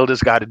like, I tell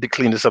this guy to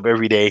clean this up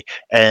every day,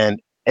 and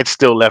it's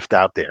still left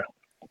out there.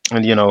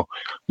 And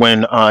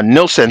when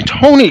Nilsa and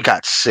Tony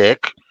got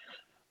sick,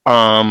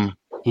 um,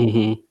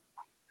 Hmm.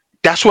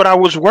 that's what I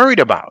was worried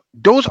about.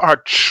 Those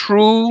are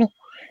true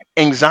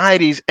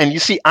anxieties. And you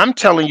see, I'm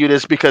telling you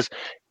this because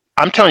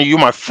I'm telling you,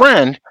 my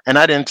friend, and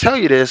I didn't tell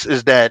you this,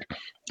 is that,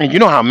 and you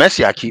know how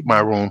messy I keep my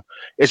room.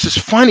 It's just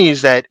funny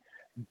is that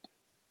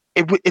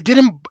it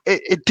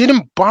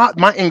didn't bother.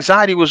 My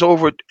anxiety was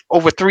over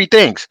three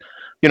things.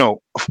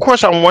 Of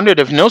course, I wondered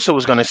if Nilsa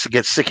was going to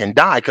get sick and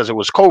die because it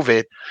was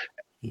COVID.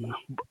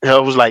 I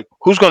was like,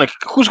 who's gonna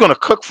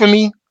cook for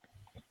me,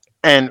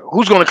 and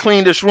who's gonna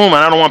clean this room? And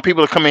I don't want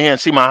people to come in here and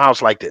see my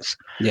house like this.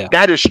 Yeah.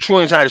 That is true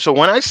anxiety. So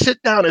when I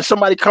sit down and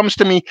somebody comes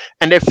to me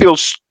and they feel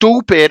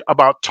stupid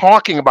about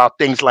talking about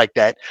things like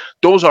that,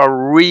 those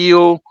are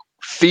real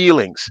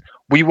feelings.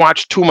 We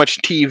watch too much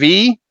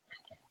TV,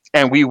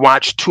 and we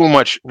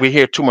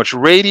hear too much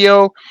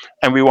radio,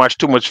 and we watch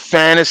too much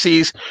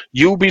fantasies.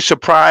 You'll be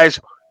surprised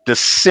the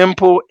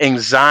simple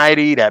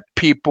anxiety that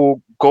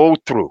people go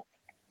through.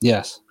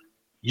 Yes.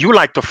 You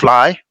like to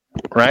fly,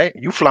 right?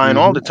 You flying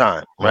all Hmm. the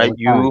time, All right?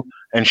 the time. You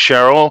and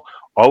Cheryl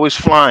always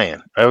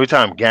flying every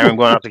time. Gary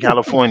going out to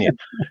California.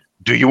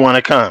 Do you want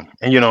to come?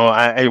 And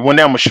one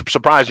day I'm gonna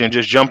surprise you and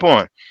just jump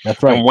on.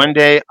 That's And right. one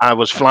day I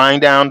was flying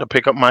down to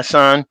pick up my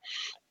son,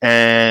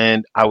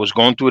 and I was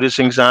going through this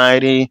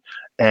anxiety,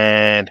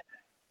 and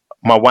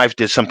my wife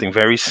did something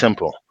very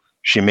simple.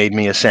 She made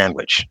me a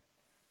sandwich,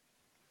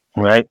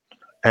 right?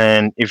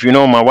 And if you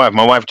know my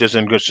wife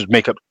doesn't just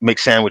make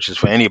sandwiches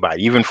for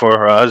anybody, even for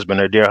her husband,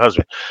 her dear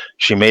husband.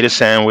 She made a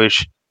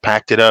sandwich,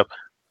 packed it up,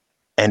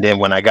 and then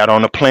when I got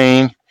on the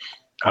plane,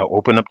 I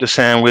opened up the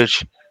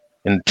sandwich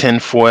in tin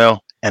foil,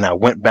 and I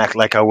went back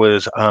like I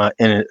was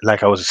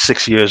like I was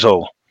 6 years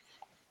old.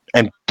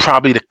 And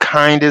probably the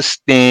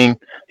kindest thing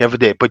ever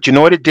did. But you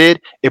know what it did?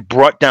 It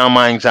brought down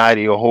my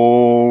anxiety a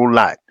whole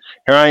lot.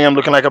 Here I am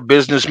looking like a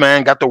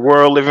businessman, got the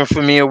world living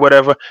for me or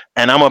whatever,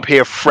 and I'm up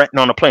here fretting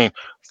on a plane.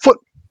 For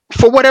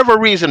for whatever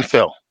reason,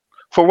 Phil,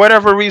 for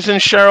whatever reason,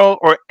 Cheryl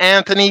or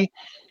Anthony,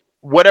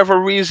 whatever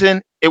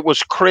reason, it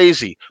was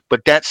crazy.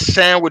 But that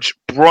sandwich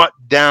brought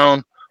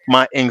down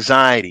my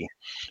anxiety.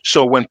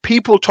 So when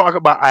people talk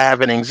about I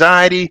have an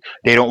anxiety,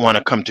 they don't want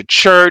to come to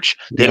church,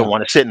 they don't Yeah.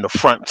 want to sit in the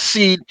front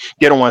seat,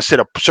 they don't want to sit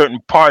a certain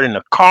part in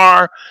the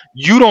car.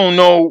 You don't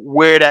know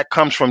where that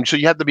comes from. So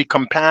you have to be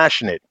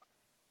compassionate.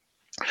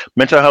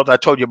 Mental health, I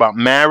told you about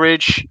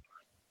marriage,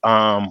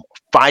 um,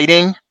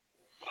 fighting.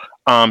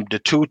 The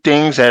two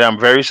things that I'm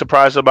very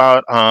surprised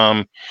about.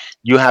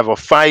 You have a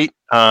fight,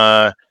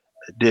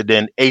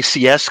 then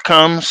ACS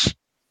comes,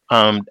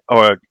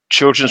 or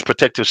Children's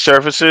Protective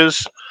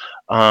Services.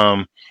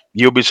 Um,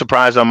 you'll be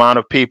surprised the amount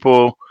of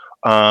people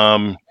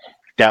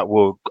that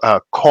will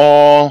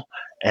call,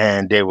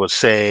 and they will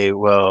say,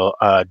 "Well,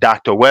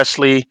 Dr.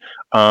 Wesley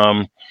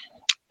um,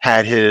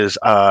 had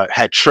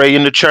Trey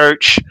in the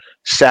church,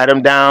 sat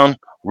him down,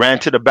 ran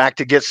to the back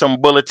to get some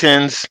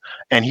bulletins,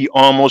 and he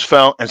almost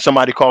fell, and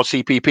somebody called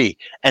CPP,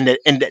 and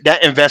that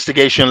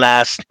investigation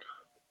lasts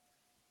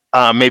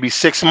maybe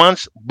 6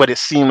 months, but it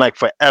seemed like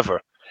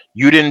forever.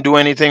 You didn't do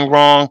anything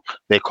wrong.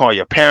 They call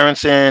your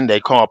parents in.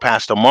 They call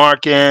Pastor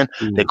Mark in.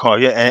 They Mm.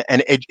 call you,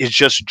 and it's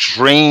just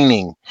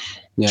draining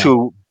Yeah.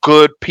 to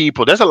good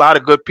people. There's a lot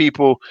of good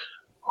people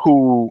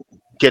who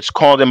gets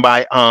called in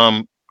by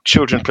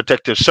Children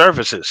Protective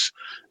Services,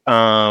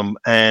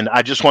 and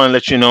I just want to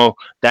let you know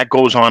that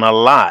goes on a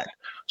lot.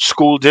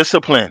 School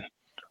discipline.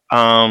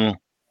 Um,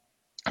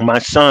 my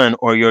son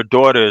or your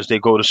daughters, they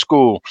go to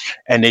school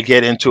and they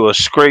get into a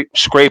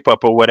scrape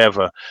up or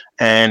whatever,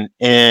 and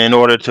in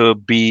order to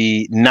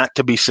be not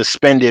to be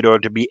suspended or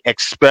to be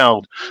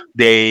expelled,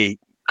 they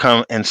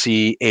come and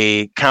see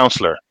a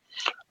counselor.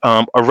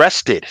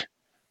 Arrested,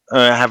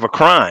 have a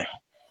crime.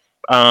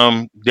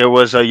 There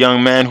was a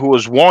young man who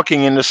was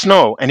walking in the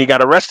snow and he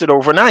got arrested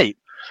overnight.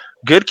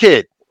 Good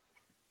kid.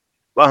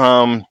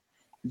 um,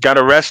 got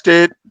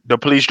arrested. The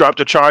police dropped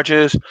the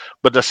charges,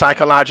 but the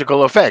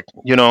psychological effect,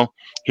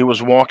 he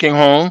was walking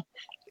home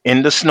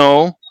in the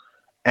snow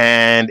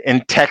and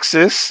in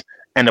Texas,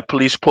 and the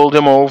police pulled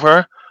him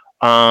over.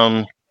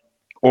 Um,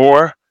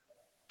 or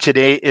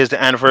today is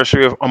the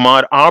anniversary of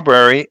Ahmaud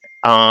Arbery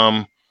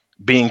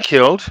being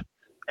killed,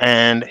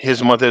 and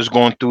his mother is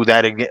going through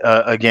that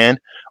again.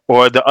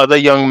 Or the other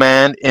young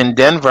man in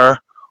Denver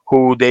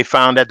who they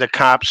found that the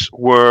cops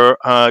were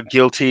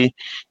guilty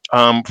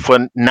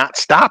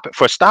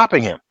for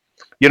stopping him.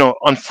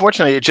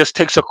 Unfortunately, it just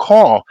takes a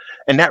call,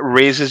 and that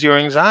raises your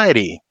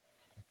anxiety.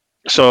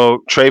 So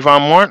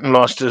Trayvon Martin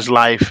lost his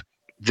life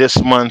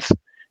this month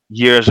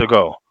years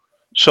ago.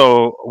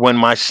 So when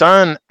my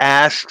son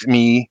asks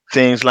me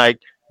things like,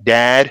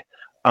 "Dad,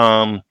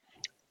 um,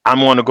 I'm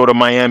going to go to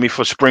Miami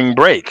for spring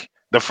break,"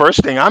 the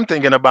first thing I'm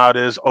thinking about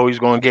is, oh, he's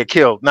going to get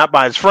killed, not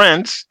by his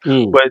friends,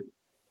 Mm. but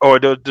or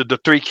the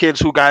three kids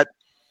who got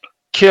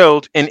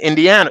killed in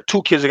Indiana,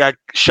 two kids that got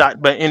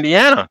shot by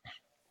Indiana.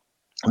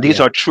 These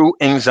Yeah. are true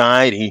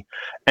anxiety,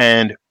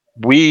 and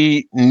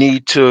we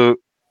need to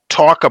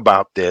talk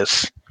about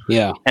this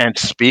Yeah. and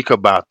speak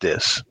about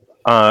this.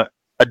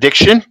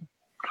 Addiction,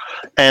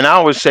 and I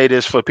always say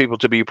this for people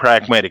to be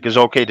pragmatic. It's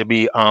okay to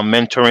be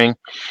mentoring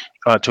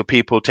to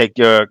people. Take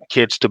your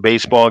kids to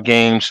baseball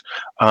games.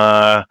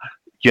 Uh,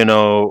 you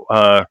know,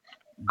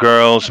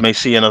 girls may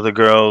see another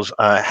girls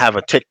have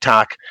a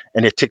TikTok,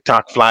 and their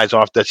TikTok flies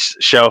off the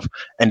shelf,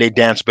 and they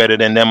dance better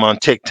than them on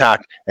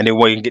TikTok, and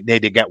they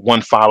get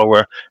one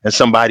follower, and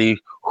somebody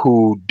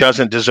who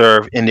doesn't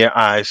deserve in their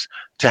eyes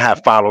to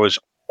have followers.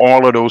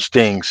 All of those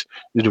things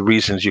are the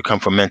reasons you come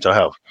from mental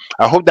health.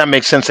 I hope that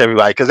makes sense to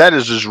everybody, because that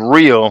is as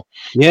real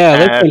Yeah,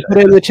 as. listen, put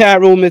it in the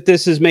chat room if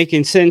this is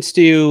making sense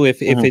to you. If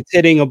Mhm, it's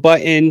hitting a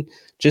button,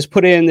 just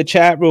put it in the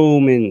chat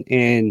room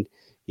and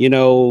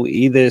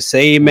either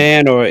say mhm,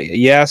 amen or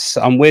yes,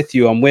 I'm with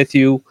you. I'm with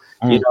you.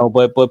 mhm.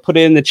 But put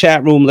it in the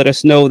chat room. Let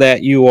us know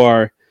that you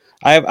are.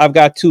 I've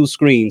got two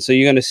screens, so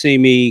you're gonna see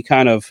me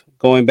kind of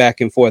going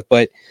back and forth.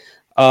 But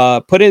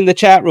put it in the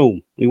chat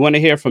room. We want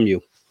to hear from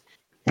you.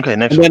 Okay,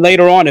 next And one. then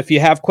later on, if you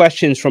have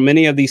questions from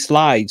any of these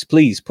slides,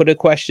 please put a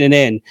question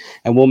in,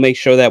 and we'll make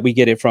sure that we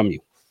get it from you.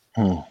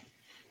 Hmm.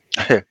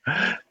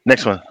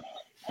 Next one.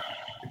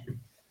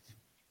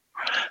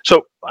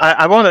 So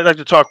I would like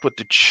to talk with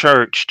the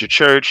church. The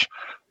church,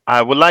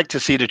 I would like to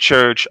see the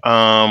church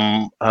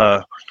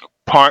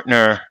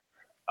partner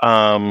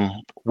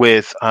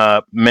with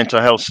mental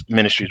health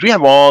ministries. We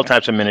have all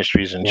types of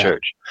ministries in Yeah.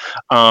 church.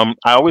 I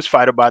always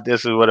fight about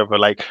this or whatever.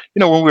 Like,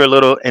 when we were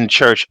little in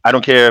church, I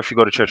don't care if you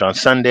go to church on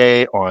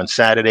Sunday or on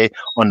Saturday,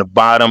 on the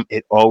bottom,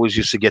 it always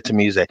used to get to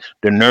me is that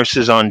the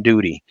nurses on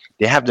duty.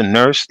 They have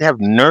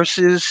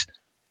nurses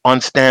on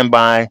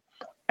standby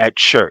at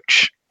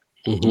church.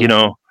 You Hmm.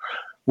 know,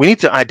 we need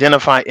to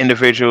identify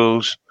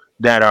individuals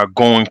that are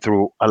going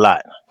through a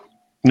lot.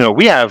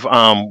 We have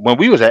when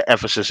we was at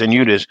Ephesus and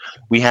Eutis,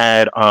 we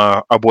had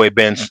our boy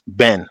Ben,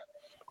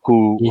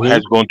 who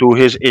has Hmm. gone through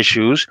his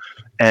issues,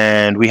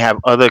 and we have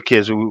other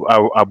kids.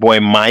 Our boy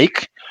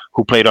Mike,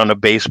 who played on the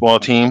baseball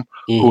team,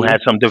 who Hmm. had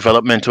some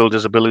developmental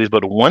disabilities.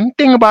 But one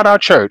thing about our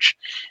church,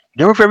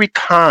 they were very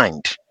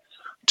kind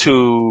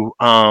to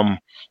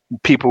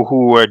people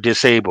who were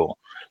disabled.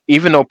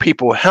 Even though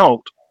people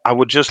helped, I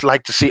would just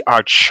like to see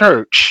our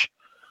church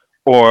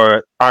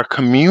or our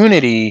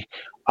community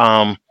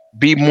um,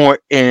 be more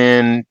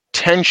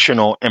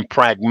intentional and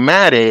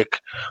pragmatic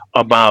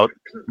about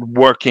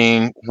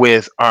working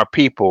with our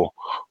people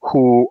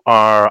who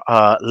are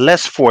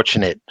less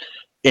fortunate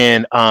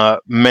in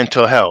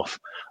mental health.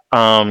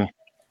 Um,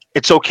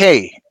 it's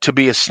okay to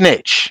be a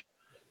snitch.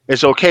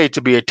 It's okay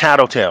to be a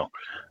tattletale.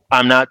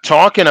 I'm not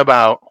talking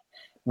about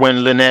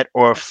when Lynette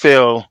or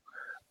Phil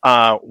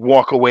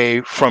walk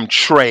away from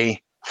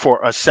Trey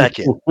for a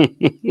second.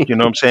 You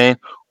know what I'm saying?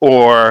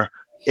 Or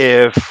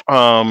if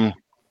um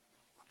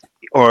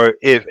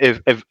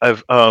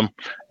if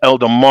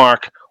Elder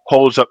Mark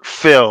holds up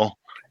Phil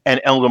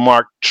and Elder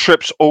Mark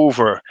trips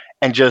over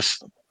and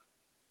just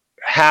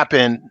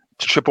happen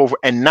to trip over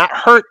and not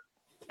hurt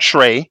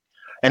Trey,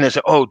 and they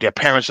say, "Oh, their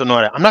parents don't know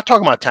that." I'm not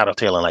talking about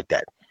tattletaling like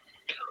that.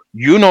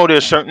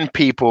 There's certain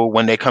people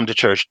when they come to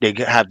church, they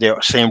have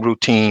their same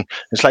routine.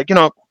 It's like,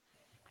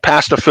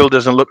 Pastor Phil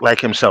doesn't look like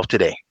himself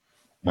today.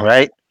 All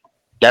right,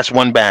 that's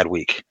one bad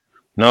week.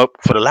 Nope.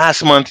 For the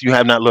last month, you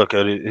have not looked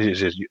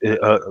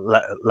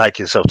like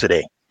yourself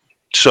today.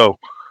 So,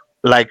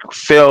 like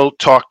Phil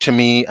talked to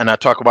me, and I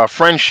talk about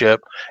friendship,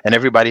 and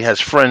everybody has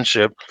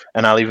friendship,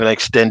 and I'll even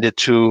extend it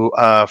to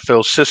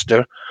Phil's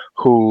sister,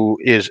 who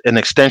is an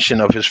extension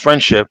of his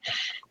friendship.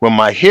 When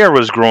my hair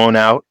was growing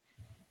out,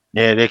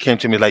 yeah, they came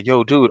to me like,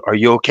 "Yo, dude, are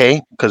you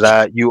okay? Because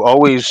you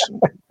always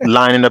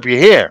lining up your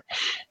hair."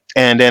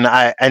 And then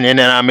I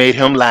made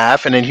him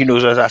laugh, and then he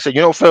knows. I said,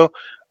 Phil,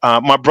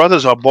 my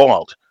brothers are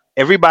bald.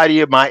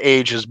 Everybody at my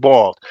age is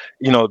bald.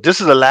 This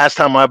is the last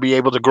time I'll be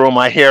able to grow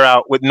my hair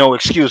out with no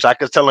excuse. I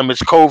could tell him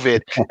it's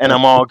COVID, and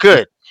I'm all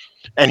good.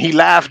 And he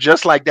laughed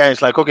just like that.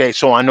 He's like, okay,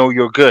 so I know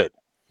you're good.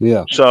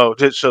 Yeah. So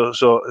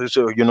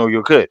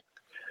you're good.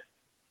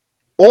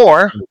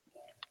 Or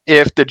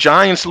if the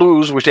Giants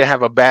lose, which they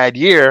have a bad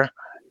year,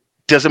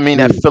 doesn't mean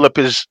that Mm. Philip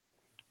is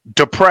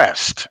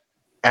depressed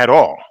at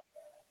all.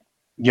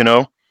 You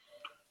know,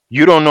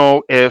 you don't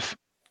know if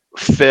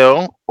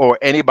Phil or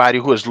anybody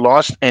who has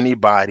lost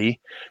anybody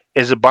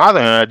is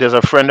bothering her. There's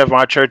a friend of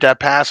our church that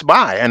passed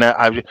by,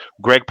 and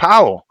Greg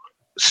Powell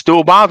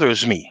still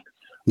bothers me.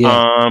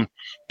 Yeah. Um,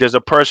 there's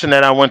a person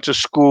that I went to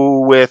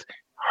school with,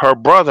 her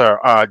brother,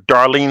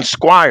 Darlene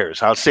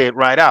Squires. I'll say it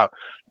right out.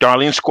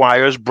 Darlene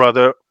Squires'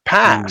 brother Mm.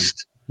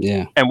 passed.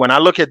 Yeah. And when I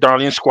look at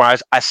Darlene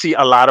Squires, I see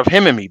a lot of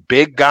him in me.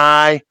 Big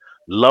guy,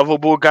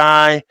 lovable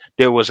guy.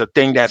 There was a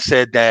thing that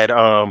said that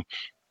how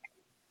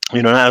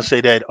to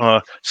say that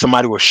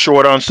somebody was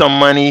short on some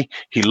money.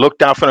 He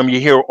looked out for them. You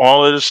hear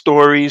all of the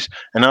stories,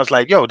 and I was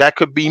like, "Yo, that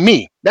could be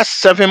me." That's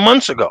 7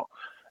 months ago,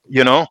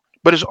 you know.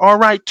 But it's all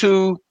right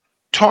to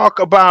talk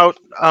about,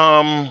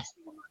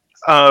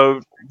 uh,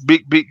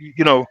 big,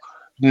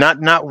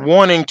 not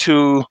wanting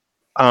to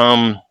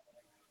um,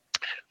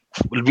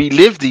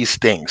 relive these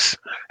things.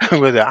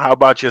 How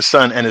about your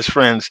son and his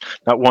friends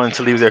not wanting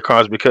to leave their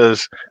cars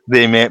because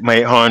they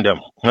may harm them?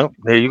 Well,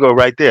 there you go,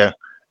 right there.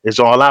 It's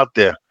all out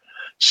there.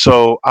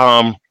 So,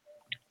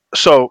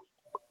 so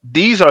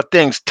these are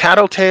things: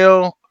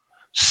 tattletale,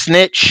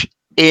 snitch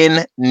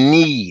in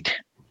need.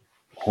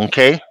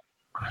 Okay,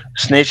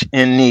 snitch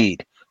in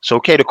need. It's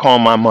okay to call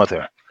my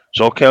mother.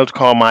 It's okay to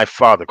call my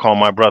father, call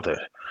my brother.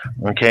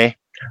 Okay.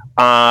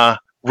 Uh,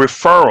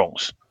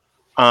 Referrals.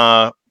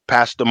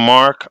 Pastor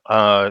Mark,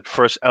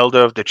 first elder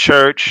of the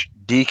church,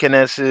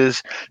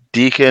 deaconesses,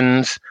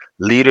 deacons,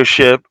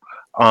 leadership.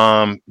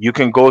 You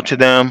can go to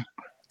them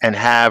and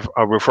have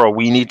a referral.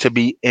 We need to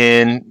be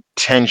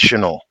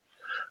intentional.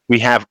 We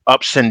have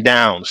ups and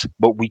downs,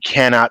 but we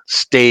cannot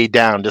stay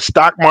down. The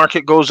stock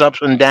market goes up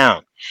and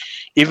down.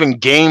 Even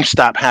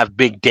GameStop have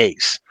big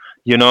days,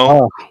 you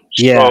know? Oh,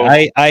 yeah. So,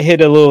 I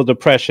hit a little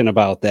depression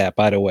about that,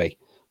 by the way,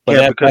 but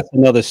yeah, because that's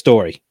another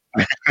story.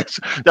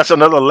 that's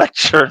another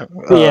lecture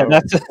Yeah,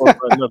 that's for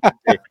another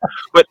day.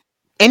 But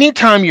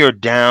anytime you're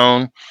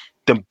down,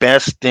 the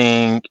best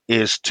thing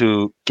is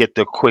to get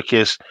the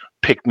quickest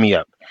pick me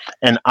up.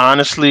 And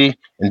honestly,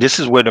 and this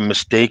is where the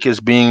mistake is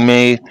being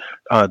made,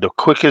 the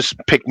quickest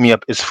pick me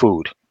up is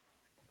food.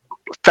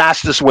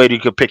 Fastest way that you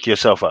could pick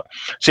yourself up.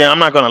 See, I'm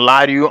not going to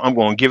lie to you. I'm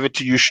going to give it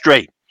to you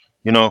straight.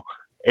 You know,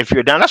 if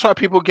you're down, that's why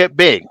people get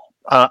big.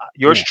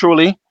 Yours yeah,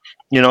 truly,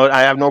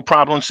 I have no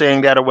problem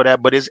saying that or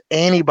whatever, but it's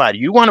anybody.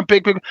 You want to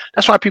pick,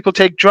 that's why people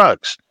take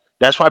drugs.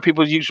 That's why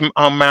people use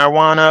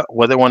marijuana,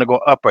 whether they want to go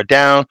up or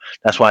down.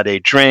 That's why they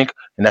drink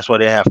and that's why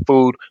they have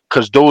food,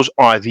 because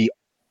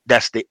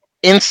that's the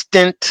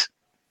instant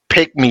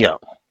pick me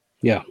up.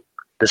 yeah,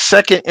 The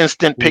second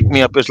instant pick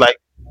me up is like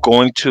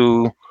going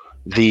to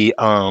the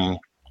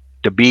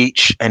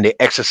beach and they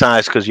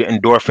exercise because your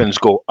endorphins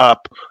go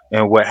up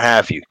and what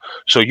have you.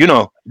 So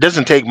it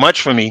doesn't take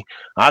much for me.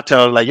 I'll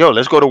tell her, like, yo,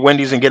 let's go to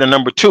Wendy's and get a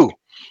number two.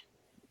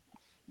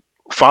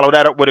 Follow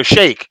that up with a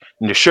shake,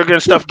 and the sugar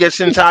and stuff gets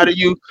inside of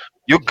you.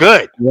 You're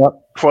good yep,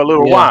 for a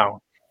little yeah.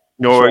 while.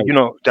 That's Or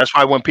right. that's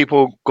why when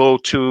people go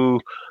to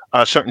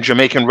certain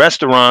Jamaican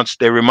restaurants,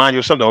 they remind you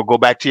of something. Or go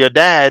back to your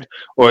dad,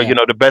 or Yeah.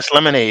 the best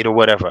lemonade or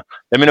whatever.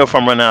 Let me know if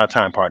I'm running out of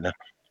time, partner.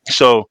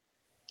 So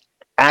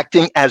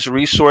acting as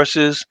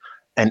resources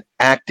and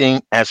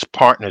acting as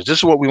partners. This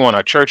is what we want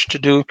our church to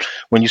do.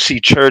 When you see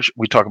church,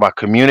 we talk about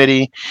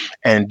community,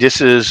 and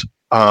this is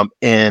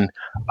in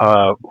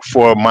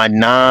for my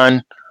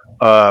non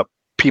uh,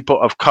 people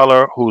of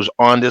color who's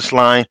on this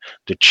line.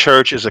 The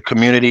church is a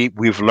community.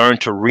 We've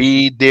learned to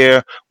read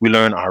there. We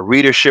learn our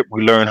readership.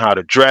 We learn how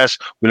to dress.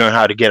 We learn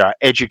how to get our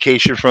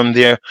education from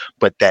there.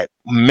 But that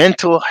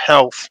mental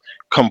health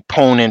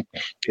component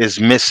is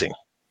missing,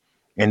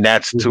 and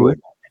that's to Hmm. it.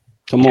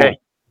 Come Okay, on.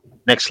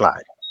 next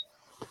slide.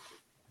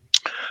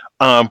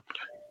 Um,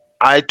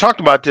 I talked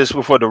about this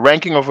before. The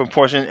ranking of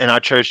importance in our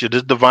church is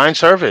this divine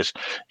service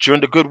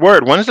during the good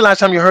word. When is the last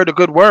time you heard a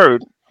good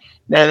word?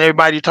 And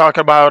everybody talk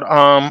about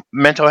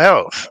mental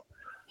health.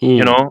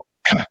 You Mm. know,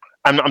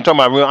 I'm talking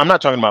about real. I'm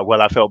not talking about,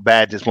 well, I felt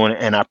bad this morning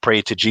and I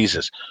prayed to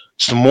Jesus.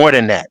 It's more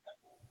than that.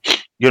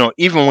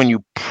 Even when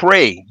you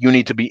pray, you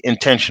need to be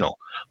intentional.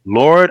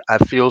 Lord, I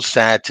feel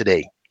sad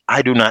today.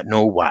 I do not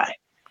know why.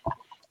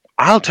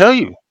 I'll tell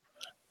you.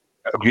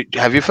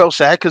 Have you felt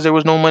sad because there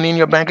was no money in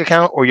your bank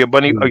account, or your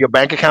money or Mm. your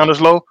bank account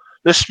is low?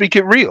 Let's speak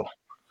it real.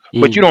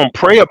 But you Mm. don't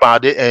pray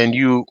about it and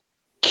you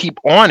keep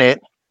on it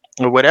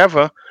or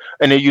whatever,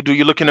 and then you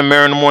look in the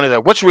mirror in the morning,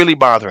 like, what's really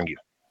bothering you?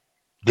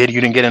 Did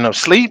you didn't get enough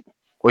sleep,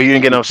 or you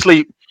didn't get enough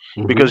sleep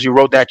Hmm. because you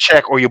wrote that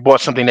check or you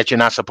bought something that you're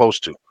not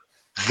supposed to?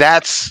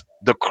 That's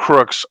the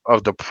crux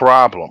of the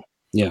problem.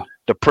 Yeah.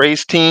 The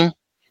praise team,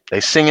 they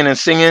singing and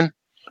singing,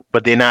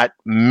 but they're not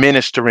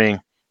ministering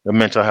the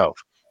mental health.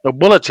 The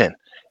bulletin,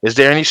 is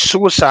there any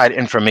suicide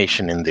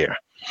information in there?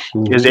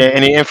 Is Hmm. there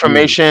any Mm.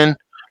 information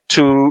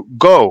to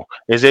go?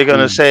 Is they going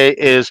to Mm. say,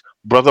 is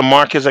Brother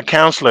Mark is a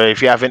counselor?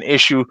 If you have an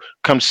issue,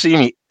 come see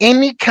me.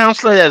 Any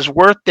counselor that's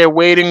worth their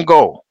weight in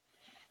gold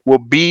will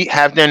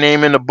have their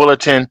name in the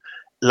bulletin,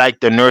 like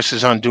the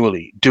nurses on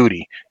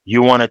duty.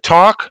 You want to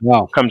talk?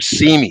 Wow. Come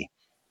see me.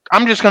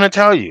 I'm just going to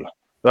tell you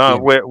Yeah.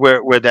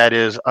 where that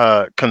is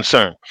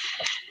concerned.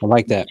 I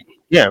like that.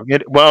 Yeah,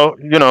 well,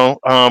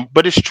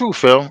 but it's true,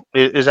 Phil.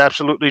 It is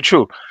absolutely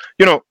true.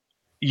 You know,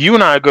 you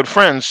and I are good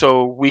friends,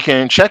 so we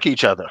can check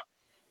each other.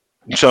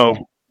 That's So,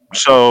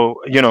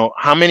 right.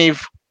 how many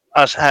of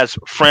us has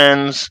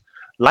friends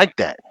like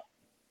that?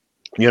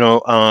 You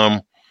know,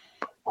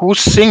 who's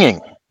singing?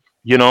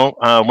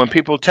 When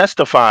people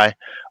testify,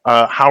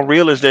 how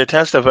real is their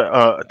testify?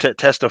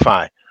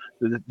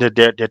 Their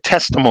testimony.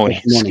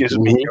 Testimony. Excuse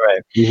me. Hmm.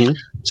 Right. Hmm.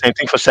 Same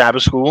thing for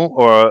Sabbath school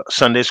or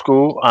Sunday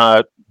school.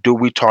 Do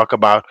we talk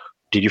about?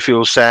 Did you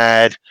feel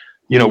sad?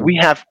 Mm.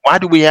 Why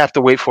do we have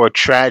to wait for a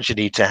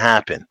tragedy to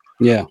happen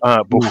Yeah.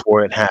 Yeah.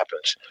 before it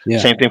happens? Yeah.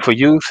 Same thing for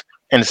youth,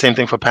 and the same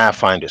thing for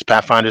Pathfinders.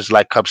 Pathfinders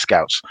like Cub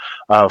Scouts.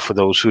 For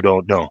those who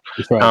don't know,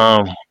 That's right.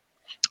 um,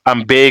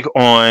 I'm big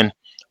on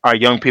our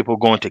young people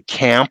going to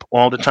camp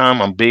all the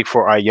time. I'm big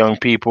for our young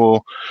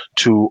people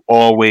to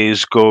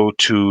always go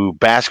to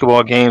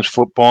basketball games,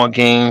 football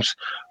games,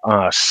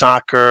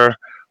 soccer,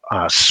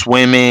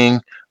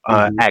 swimming,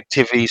 Mhm.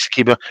 activities.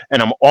 Keep it.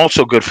 And I'm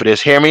also good for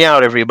this. Hear me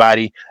out,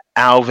 everybody.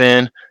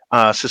 Alvin,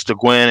 Sister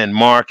Gwen, and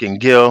Mark and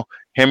Gil.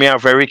 Hear me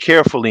out very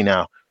carefully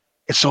now.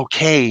 It's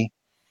okay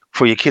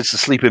for your kids to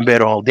sleep in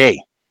bed all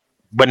day,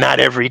 but not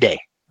every day.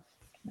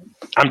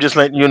 I'm just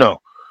letting you know.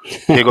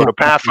 They go to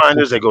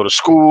Pathfinders, they go to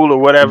school or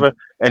whatever,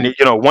 and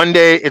one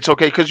day it's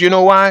okay because you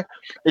know why?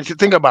 If you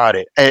think about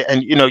it,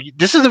 and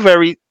this is a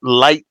very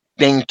light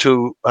thing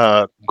to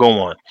go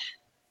on.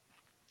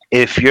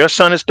 If your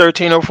son is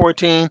 13 or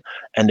 14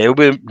 and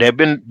they've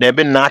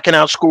been knocking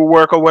out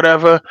schoolwork or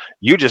whatever,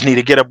 you just need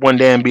to get up one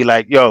day and be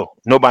like, "Yo,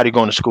 nobody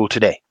going to school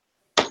today.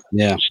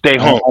 Yeah. Stay I,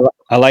 home."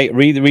 I like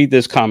read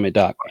this comment,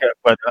 Doc. Okay,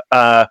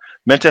 but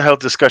mental health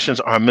discussions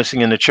are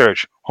missing in the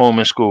church, home,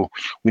 and school.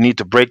 We need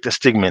to break the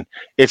stigma.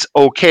 It's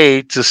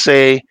okay to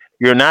say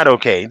you're not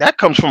okay. That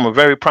comes from a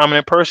very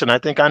prominent person. I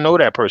think I know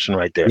that person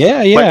right there.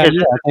 Yeah, But yeah, it's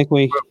yeah. I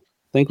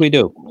think we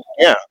do.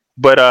 yeah,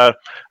 but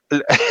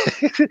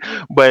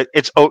but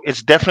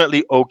it's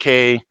definitely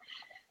okay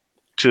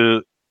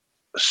to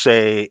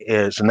say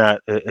it's not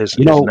You is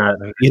know, not.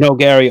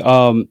 Gary.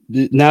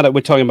 Now that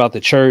we're talking about the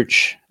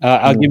church,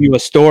 I'll give Mm, you a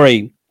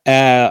story.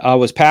 I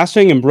was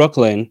pastoring in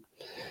Brooklyn,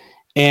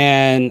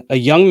 and a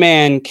young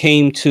man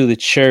came to the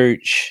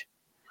church.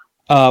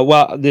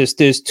 Well, there's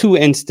two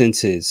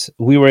instances.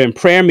 We were in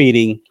prayer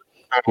meeting.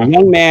 The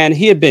young man,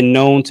 he had been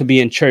known to be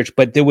in church,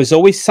 but there was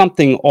always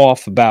something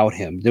off about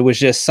him. There was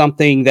just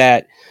something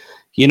that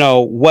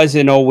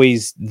wasn't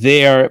always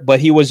there, but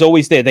he was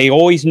always there. They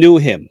always knew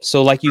him.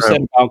 So, like you right.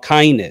 said about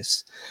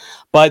kindness.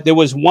 But there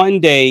was one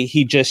day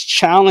he just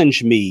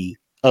challenged me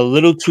a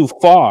little too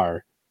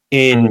far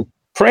in Mm,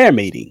 prayer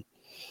meeting.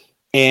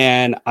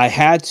 And I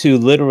had to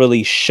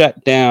literally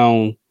shut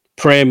down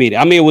prayer meeting.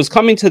 I mean, it was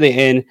coming to the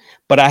end,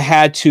 but I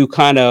had to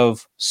kind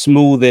of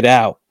smooth it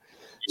out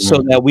so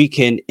mm, that we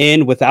can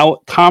end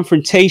without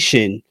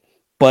confrontation.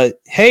 But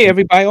hey,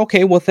 everybody,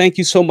 okay, well, thank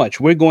you so much.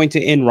 We're going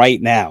to end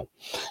right now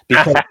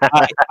because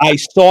I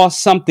saw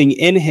something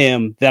in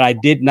him that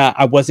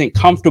I wasn't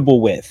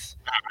comfortable with.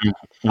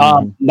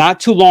 mm, Not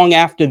too long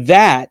after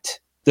that,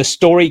 the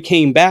story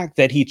came back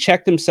that he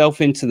checked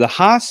himself into the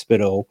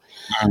hospital.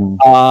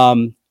 mm.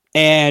 Um,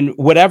 and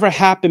whatever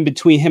happened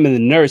between him and the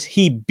nurse,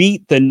 he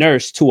beat the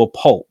nurse to a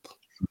pulp.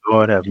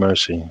 Lord have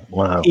mercy.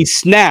 Wow. He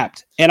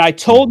snapped. And I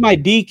told my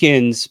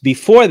deacons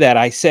before that,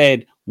 I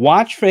said,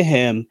 watch for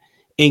him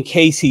in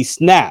case he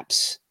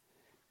snaps,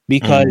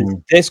 because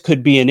Mm, this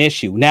could be an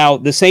issue. Now,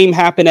 the same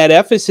happened at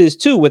Ephesus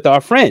too with our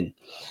friend.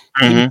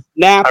 He hmm I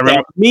snapped remember.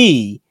 at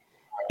me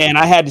and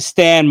I had to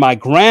stand my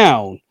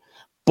ground.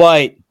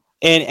 But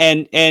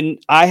and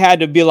I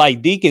had to be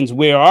like, deacons,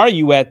 where are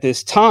you at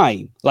this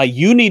time? Like,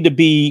 you need to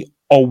be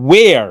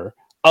aware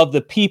of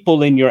the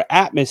people in your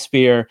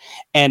atmosphere,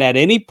 and at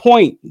any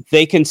point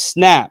they can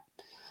snap,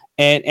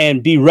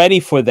 and be ready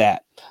for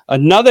that.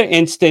 Another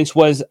instance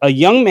was a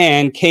young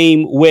man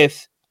came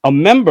with a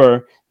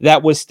member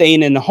that was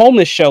staying in the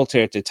homeless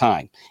shelter at the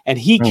time, and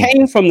he Mm,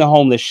 came from the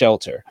homeless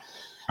shelter.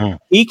 mm.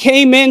 He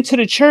came into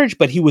the church,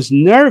 but he was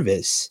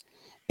nervous,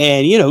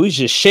 and he was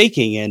just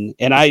shaking,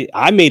 and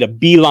I made a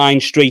beeline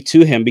straight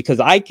to him because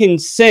I can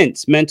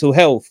sense mental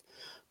health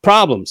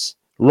problems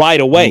right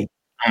away.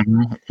 Mm,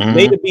 mhm,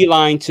 Made mhm. a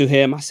beeline to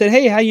him. I said,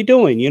 hey, how you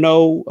doing?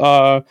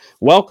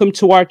 Welcome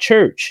to our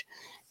church.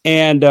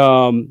 And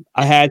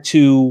I had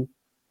to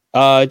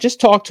just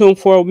talk to him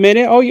for a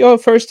minute. Oh, you're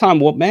first time.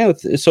 Well, man,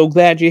 so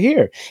glad you're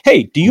here.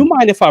 Hey, do you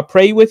mind if I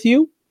pray with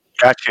you?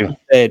 Got you.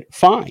 Said,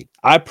 fine.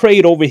 I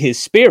prayed over his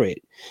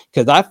spirit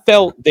because I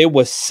felt there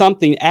was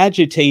something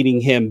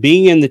agitating him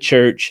being in the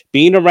church,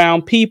 being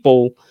around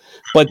people,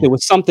 but there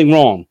was something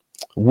wrong.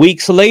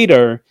 Weeks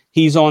later,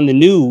 he's on the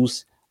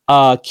news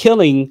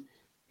killing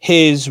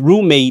his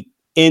roommate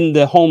in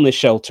the homeless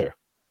shelter.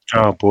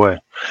 Oh boy.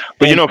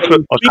 But And then oh,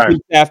 3 sorry.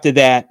 weeks after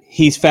that,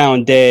 he's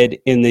found dead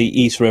in the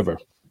East River.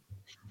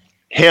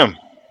 Him.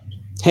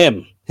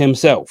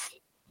 Himself.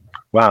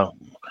 Wow.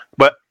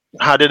 But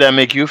how did that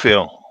make you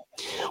feel?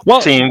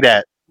 Well, Seeing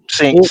that,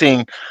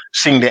 it,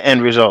 seeing the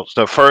end results.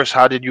 The first,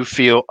 how did you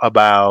feel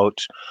about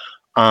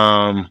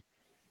um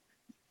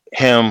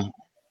him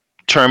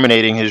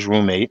terminating his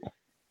roommate,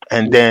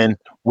 and then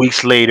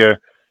weeks later,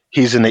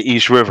 he's in the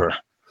East River.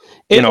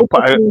 You know, it's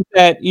a thing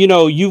that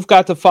you've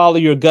got to follow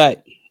your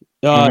gut.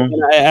 mhm,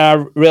 And I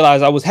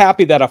realized I was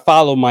happy that I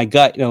followed my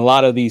gut in a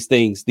lot of these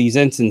things, these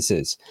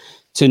instances,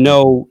 to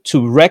know,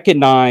 to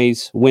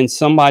recognize when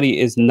somebody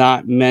is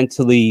not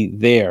mentally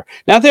there.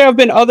 Now, there have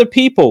been other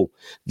people.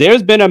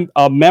 There's been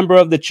a member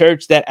of the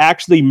church that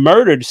actually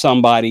murdered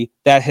somebody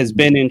that has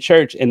been in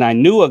church, and I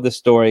knew of the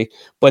story,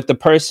 but the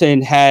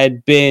person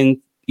had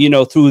been,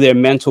 through their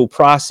mental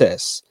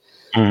process.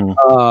 mhm,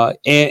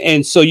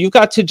 And so you've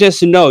got to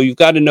just know, you've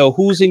got to know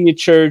who's in your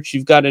church.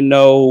 You've got to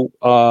know,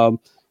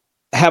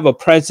 have a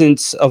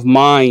presence of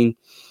mind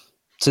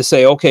to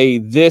say, okay,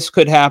 this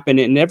could happen,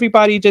 and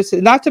everybody just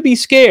not to be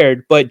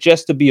scared, but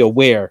just to be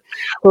aware,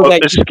 so Well,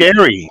 that it's you take the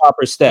scary.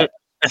 proper step.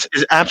 It's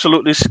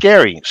absolutely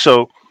scary.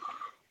 So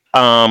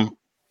um,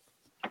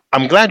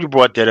 I'm glad you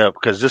brought that up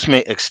because this may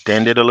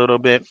extend it a little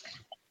bit.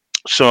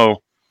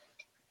 So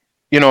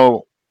you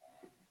know,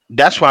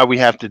 that's why we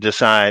have to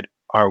decide: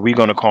 are we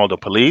going to call the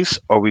police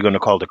or are we going to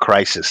call the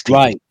crisis team?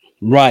 Right,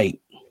 right.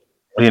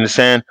 You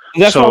understand?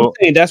 That's what I'm So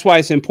saying. That's why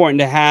it's important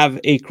to have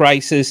a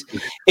crisis.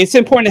 It's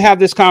important to have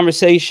this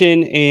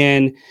conversation,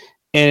 and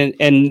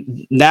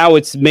now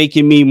it's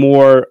making me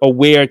more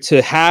aware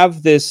to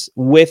have this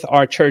with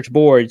our church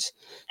boards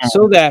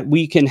so that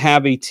we can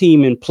have a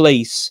team in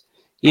place,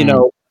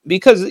 mm,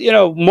 because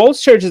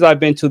most churches I've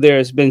been to,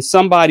 there's been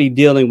somebody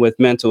dealing with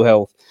mental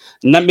health.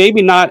 Not,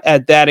 maybe not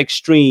at that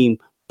extreme,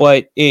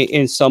 but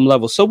in some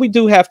level. So we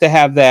do have to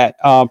have that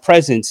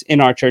presence in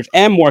our church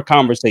and more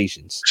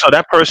conversations. so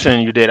that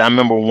person you did, I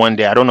remember one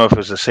day, I don't know if it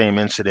was the same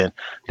incident,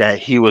 that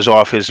he was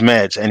off his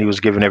meds and he was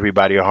giving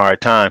everybody a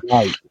hard time,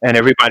 Right. and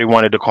everybody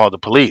wanted to call the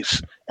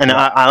police. And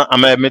Right.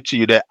 I'm gonna admit to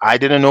you that I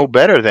didn't know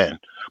better then.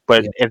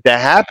 But Yeah. if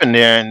that happened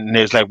there, and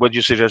there's like, what do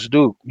you suggest to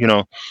do?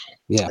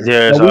 Yeah.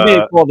 There's But we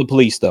didn't call the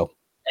police though.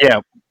 yeah,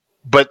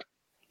 but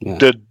Yeah.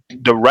 the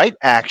the right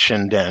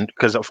action then,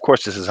 because of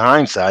course this is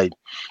hindsight,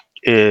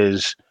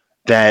 is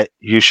that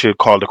you should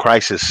call the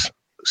crisis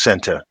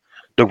center,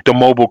 the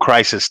mobile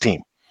crisis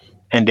team,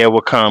 and they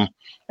will come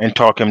and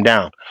talk him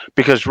down.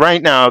 Because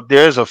right now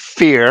there's a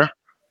fear,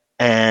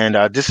 and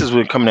this is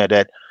what coming at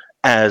that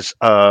as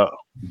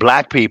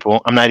black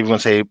people. I'm not even going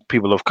to say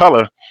people of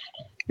color.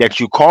 That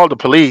you call the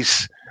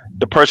police,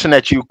 the person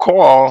that you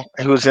call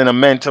who's in a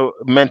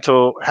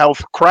mental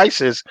health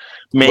crisis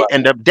may Right.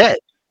 end up dead.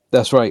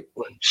 That's right.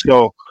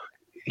 So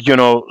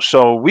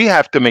so we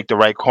have to make the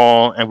right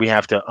call and we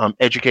have to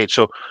educate.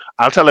 So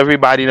I'll tell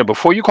everybody that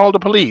before you call the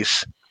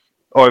police,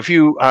 or if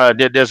you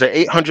there's an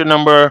 800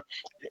 number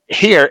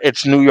here,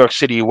 it's New York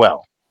City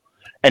well.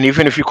 And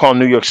even if you call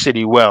New York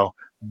City well,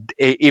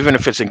 even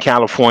if it's in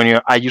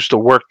California, I used to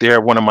work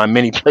there, one of my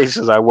many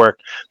places I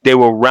worked, they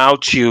will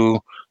route you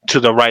to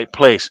the right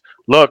place.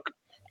 Look,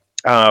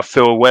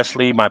 Phil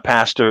Wesley, my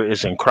pastor,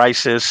 is in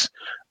crisis.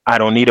 I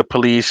don't need a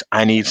police.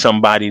 I need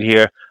somebody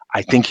here.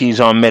 I think he's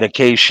on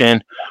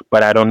medication,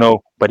 but I don't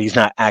know. But he's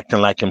not acting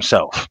like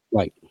himself.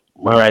 Right.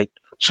 All right.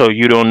 So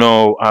you don't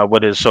know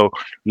what is. So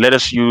let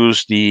us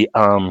use the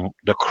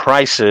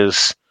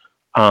crisis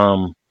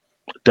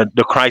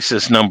the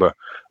crisis number.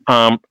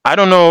 I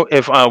don't know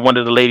if one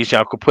of the ladies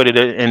y'all could put it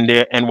in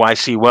there.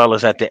 NYC Well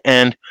is at the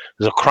end.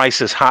 There's a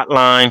crisis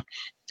hotline.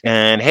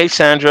 And hey,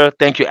 Sandra,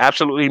 thank you.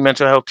 Absolutely,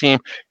 mental health team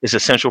is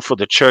essential for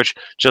the church,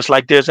 just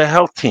like there's a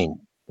health team.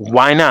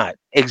 Why not?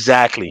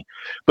 Exactly.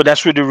 But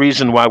that's really the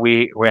reason why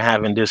we're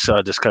having this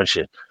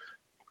discussion.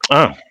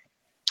 Oh,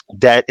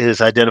 that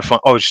is identifying.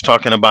 Oh, she's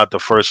talking about the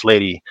first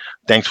lady.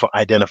 Thanks for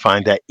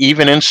identifying that.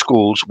 Even in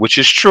schools, which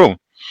is true,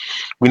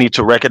 we need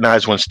to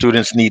recognize when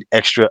students need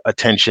extra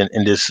attention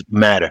in this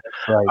matter.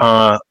 Right.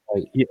 Uh,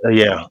 Right.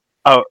 yeah.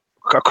 A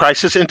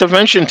crisis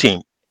intervention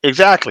team.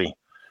 Exactly.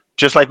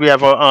 Just like we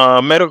have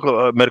a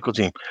medical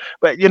team.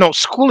 But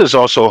school is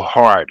also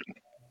hard.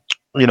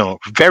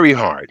 Very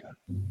hard.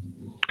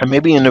 And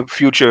maybe in the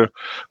future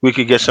we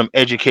could get some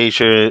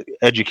educators.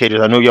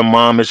 I know your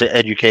mom is an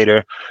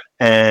educator,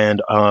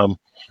 and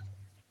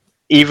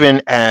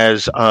even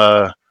as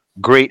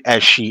great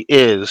as she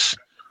is,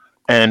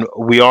 and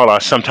we all are,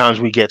 sometimes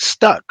we get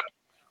stuck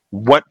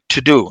what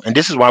to do. And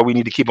this is why we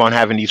need to keep on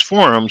having these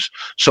forums,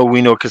 so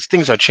we know, because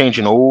things are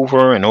changing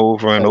over and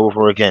over and Right.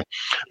 over again.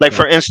 Like, Right.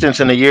 for instance,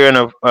 in a year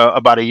and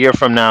about a year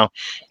from now,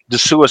 the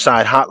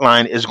suicide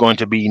hotline is going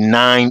to be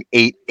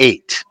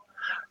 988.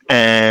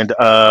 And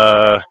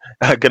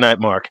good night,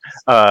 Mark.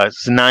 It's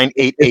It's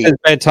 988. his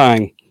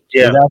bedtime.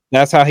 Yeah,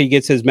 That's how he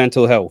gets his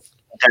mental health.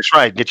 that's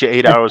right. Get your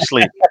 8 hours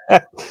sleep.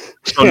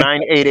 So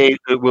 988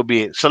 it will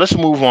be it. So let's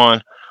move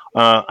on.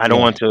 I don't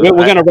Yeah. want to.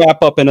 We're gonna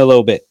wrap up in a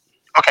little bit.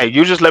 Okay,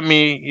 you just let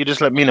me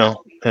know,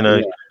 and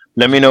Yeah.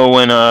 let me know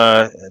when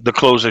the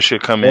closer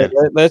should come in.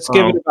 Let's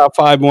give it Um, about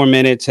 5 more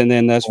minutes and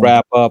then let's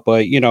wrap up.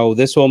 But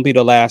this won't be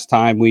the last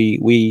time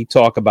we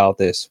talk about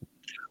this.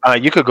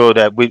 you could go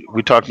that we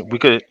talked.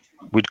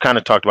 We kind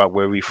of talked about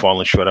where we've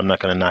fallen short. I'm not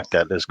going to knock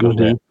that. Let's go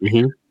there.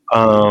 Hmm.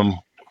 Um,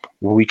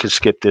 we could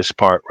skip this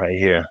part right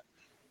here.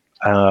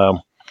 Um,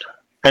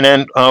 and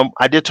then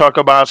I did talk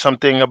about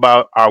something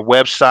about our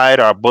website,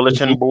 our Hmm.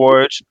 bulletin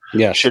boards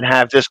Yes. should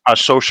have this. Our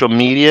social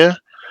media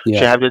should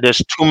Yeah. have it.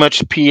 There's too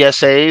much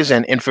PSAs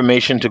and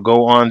information to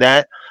go on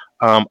that.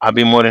 I'll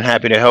be more than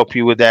happy to help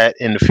you with that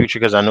in the future,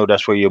 because I know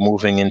that's where you're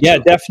moving Yeah. into.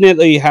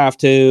 Definitely have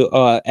to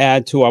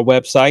add to our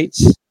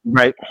websites.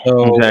 Right.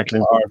 So Exactly.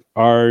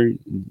 our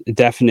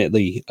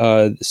definitely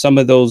some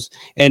of those,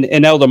 and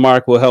Elder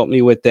Mark will help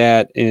me with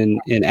that in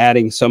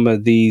adding some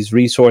of these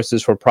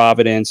resources for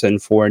Providence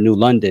and for New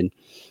London.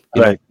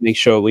 Right. Make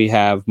sure we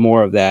have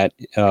more of that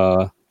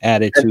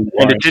added to And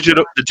our.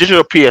 the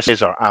digital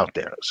PSAs are out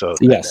there, so that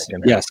Yes,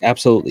 can help. yes,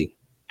 absolutely.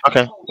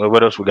 Okay. Well,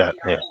 what else we got?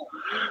 Yeah.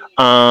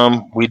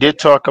 We did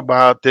talk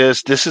about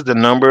this. This is the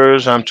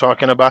numbers I'm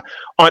talking about.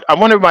 I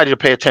want everybody to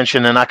pay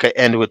attention, and I could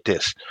end with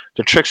this: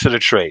 the tricks of the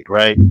trade.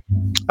 Right.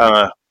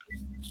 Uh,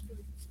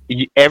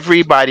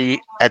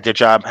 Everybody at their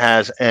job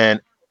has an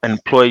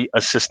employee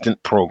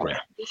assistant program.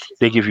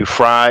 They give you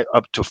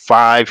up to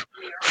five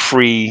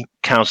free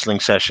counseling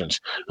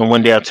sessions. And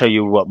one day I'll tell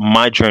you what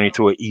my journey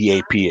through an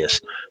EAP is.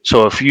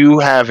 So if you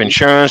have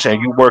insurance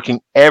and you're working,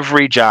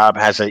 every job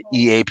has an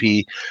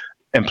EAP,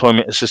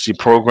 employment assistance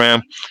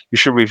program. You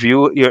should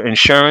review your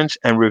insurance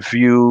and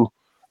review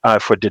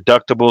for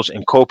deductibles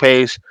and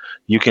copays.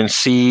 You can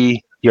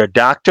see your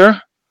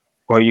doctor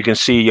or you can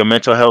see your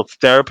mental health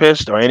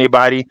therapist or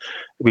anybody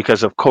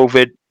because of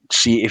COVID.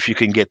 See if you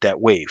can get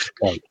that waived.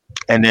 Right.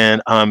 And then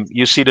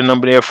you see the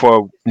number there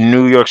for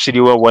New York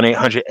City Well,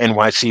 1-800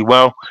 NYC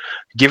Well.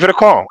 Give it a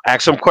call.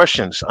 Ask some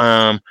questions.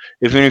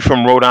 If you're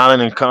from Rhode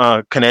Island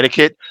and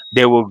Connecticut,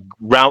 they will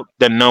route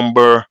the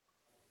number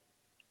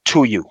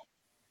to you.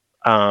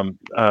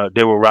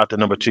 They will route the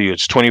number to you.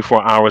 It's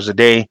 24 hours a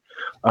day,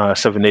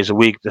 7 days a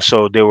week.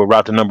 So they will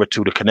route the number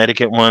to the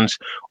Connecticut ones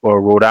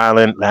or Rhode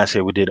Island. Last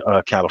year we did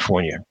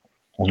California.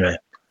 Okay.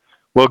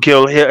 Well,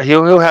 Gil,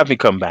 he'll have me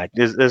come back.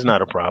 There's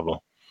not a problem.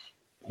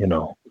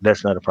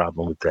 That's not a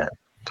problem with that.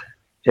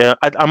 Yeah,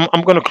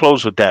 I'm going to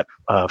close with that,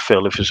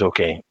 Phil, if it's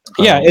okay.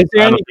 Yeah. Is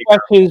there I don't any think.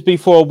 questions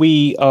before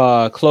we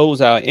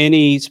close out?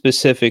 Any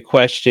specific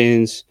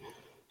questions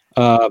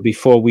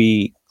before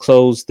we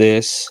close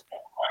this?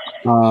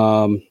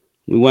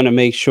 We want to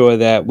make sure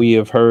that we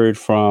have heard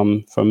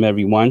from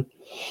everyone.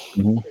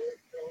 Mhm.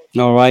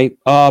 All right.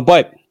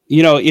 But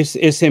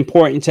it's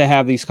important to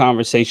have these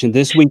conversations.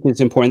 This week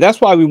is important.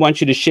 That's why we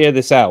want you to share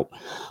this out.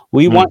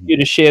 We want Mhm. you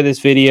to share this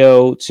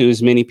video to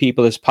as many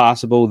people as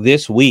possible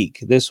this week.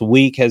 This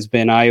week has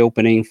been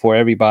eye-opening for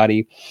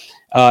everybody.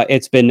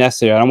 It's been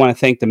necessary. I want to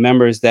thank the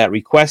members that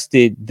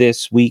requested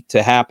this week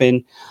to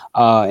happen,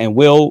 and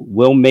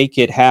we'll make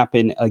it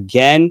happen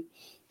again,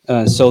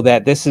 so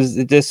that this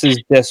is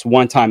just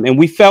one time. And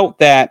we felt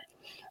that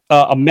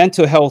a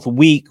mental health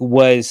week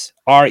was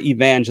our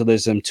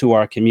evangelism to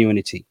our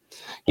community.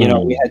 We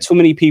Mhm. had too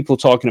many people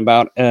talking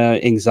about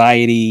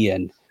anxiety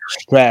and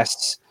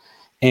stress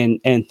and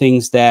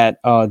things that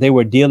they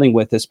were dealing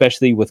with,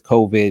 especially with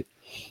COVID.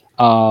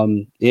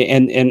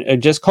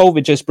 And just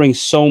COVID just brings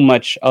so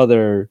much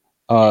other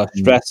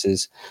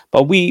stresses.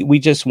 But we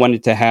just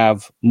wanted to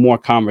have more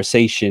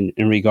conversation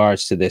in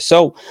regards to this.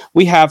 So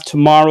we have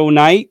tomorrow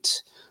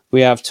night.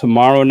 We have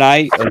tomorrow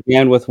night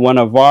again with one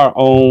of our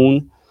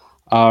own.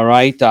 All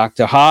right,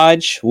 Dr.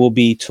 Hodge will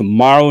be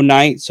tomorrow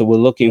night. So we're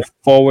looking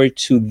forward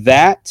to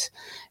that.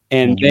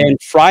 And Mhm. then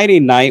Friday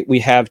night, we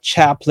have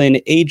Chaplain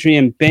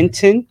Adrian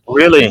Benton.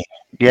 Really?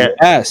 Yeah.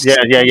 Yes, Yeah.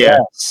 Yeah. Yeah.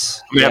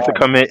 yes, We yeah, have to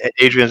come in.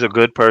 Adrian's a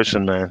good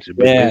person, man. She's a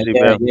bit yeah, busy,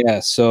 yeah, man. yeah.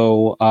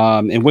 So,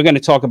 and we're going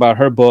to talk about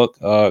her book,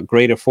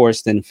 Greater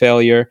Force Than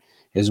Failure,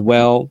 as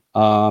well.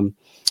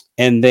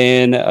 And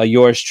then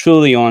yours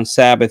truly on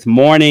Sabbath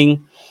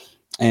morning.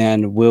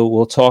 And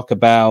we'll talk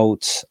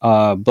about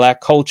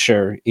Black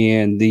culture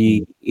in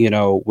the,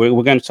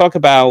 we're going to talk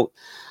about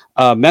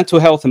mental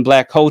health and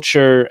Black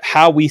culture,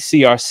 how we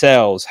see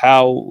ourselves,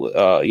 how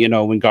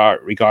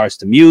regards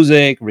to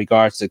music,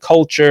 regards to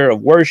culture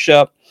of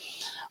worship.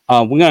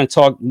 We're going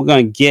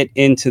to get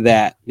into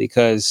that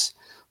because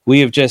we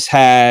have just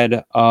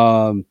had,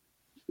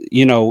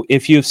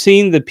 if you've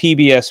seen the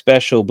PBS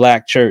special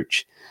Black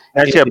Church,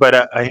 That's it it. is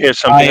But I hear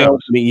something eye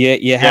else. opening. You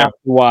Yeah. have to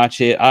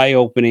watch it. Eye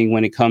opening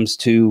when it comes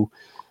to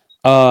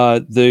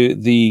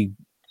the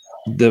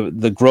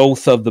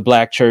growth of the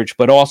Black church,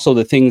 but also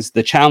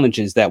the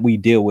challenges that we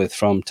deal with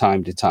from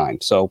time to time.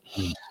 So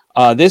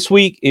this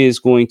week is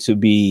going to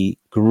be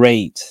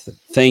great.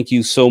 Thank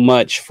you so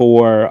much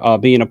for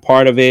being a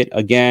part of it.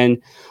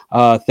 Again,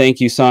 thank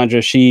you,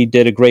 Sandra. She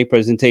did a great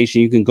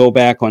presentation. You can go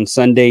back on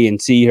Sunday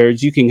and see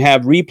hers. You can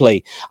have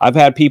replay. I've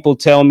had people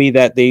tell me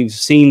that they've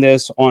seen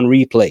this on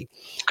replay.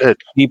 Good.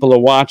 People are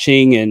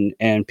watching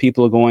and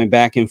people are going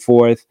back and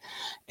forth.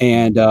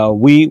 And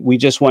we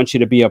just want you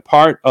to be a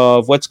part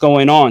of what's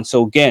going on.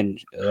 So again,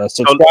 So,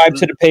 subscribe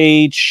to the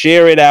page,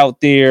 share it out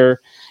there,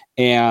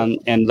 and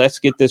let's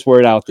get this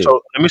word out there.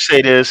 so let me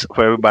say this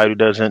for everybody who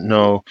doesn't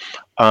know.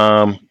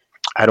 Um,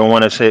 I don't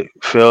want to say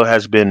Phil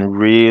has been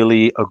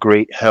really a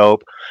great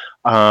help,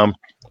 um,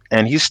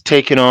 and he's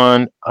taken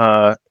on.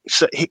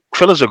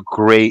 Phil is a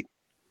great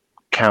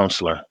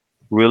counselor,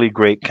 really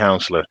great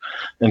counselor,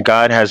 and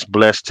God has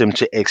blessed him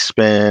to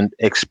expand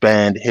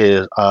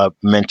his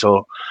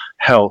mental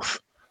health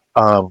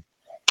uh,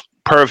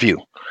 purview.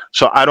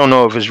 So I don't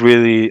know if it's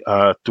really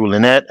through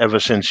Lynette. Ever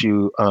since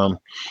you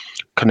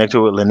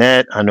connected with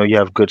Lynette, I know you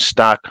have good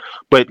stock,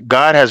 but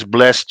God has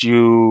blessed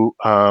you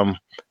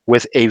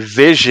with a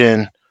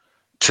vision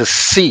to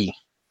see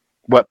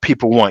what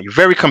people want. You're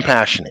very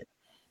compassionate,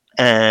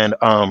 and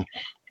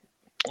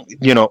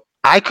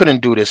I couldn't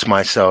do this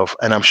myself,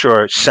 and I'm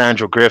sure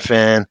Sandra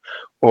Griffin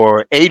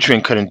or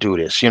Adrian couldn't do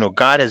this.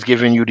 God has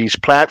given you these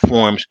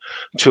platforms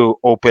to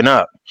open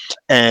up,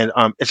 and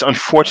it's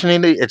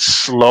unfortunately it's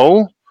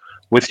slow,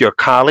 with your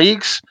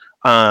colleagues.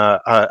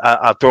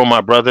 I'll throw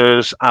my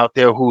brothers out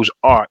there who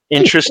are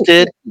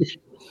interested,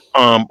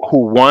 who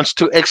wants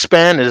to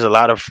expand. There's a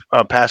lot of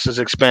pastors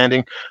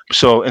expanding.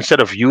 So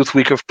instead of Youth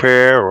Week of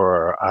Prayer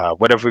or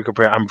whatever week of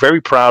prayer, I'm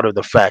very proud of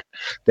the fact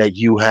that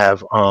you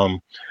have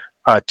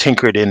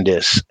tinkered in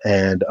this,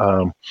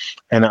 I'm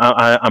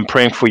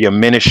praying for your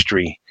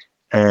ministry,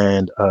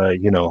 and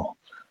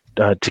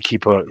to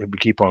keep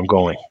on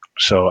going.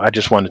 So I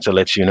just wanted to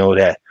let you know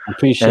that, I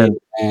appreciate and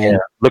it, man.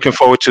 looking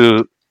forward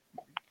to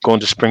going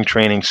to spring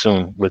training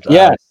soon with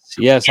Yes,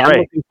 I'm Trey.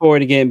 looking forward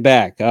to getting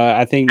back.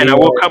 I think And we I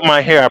will all, cut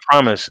my hair, I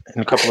promise,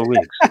 in a couple of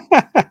weeks.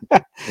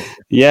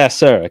 yes,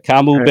 sir.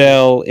 Camu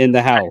Bell in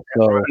the house.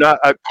 So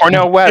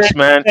Cornell West,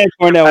 man.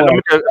 Cornell Let me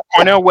West. tell you,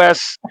 Cornell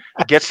West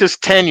gets his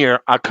tenure.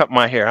 I cut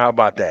my hair. How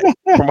about that?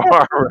 From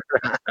Harvard.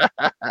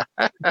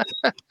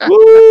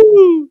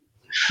 Woo!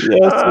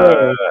 Yes,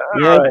 sir.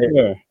 All Yes, right.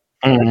 sir.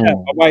 My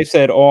Mhm. wife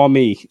said all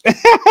me. Uh,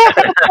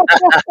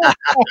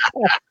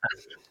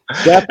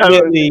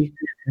 Definitely,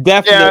 yeah,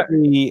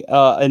 definitely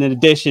an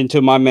addition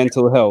to my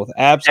mental health. and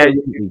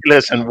Absolutely.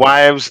 listen,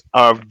 wives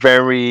are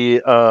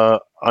very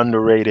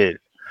underrated.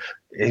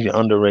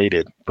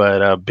 Underrated.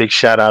 But big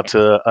shout out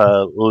to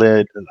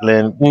Lynn,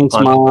 Thanks,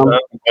 Aunt, Mom.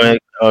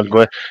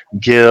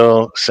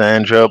 Gil,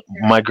 Sandra,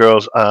 my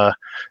girls.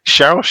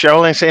 Cheryl.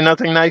 Cheryl ain't say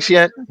nothing nice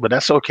yet, but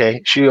that's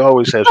okay. She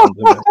always has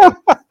something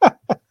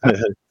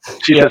nice.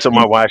 She Yeah, sits on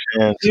my wife's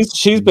hands.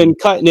 she's been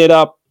cutting it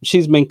up.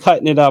 She's been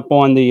cutting it up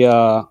on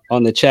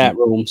the chat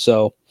room.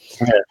 So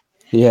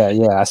Yeah.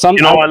 yeah.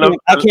 You know,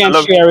 I I can't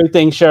love. share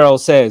everything Cheryl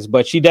says,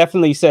 but she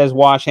definitely says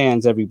wash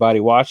hands. Everybody,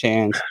 wash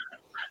hands.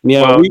 You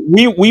know, Well,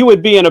 we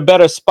would be in a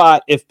better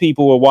spot if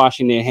people were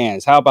washing their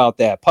hands. How about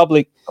that?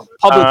 Public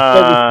service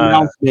uh,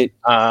 announcement.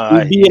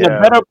 We'd be in a yeah.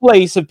 better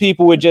place if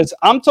people would just.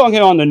 I'm talking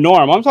on the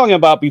norm. I'm talking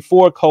about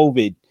before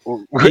COVID.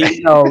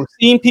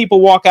 Seeing people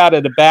walk out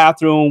of the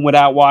bathroom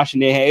without washing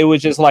their hands. It was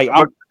just like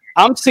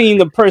I'm seeing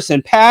the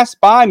person pass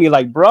by me,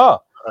 like, bruh,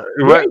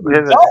 where are Right, you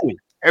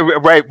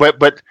going? right,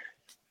 but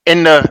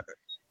in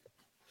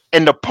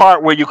the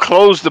part where you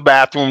close the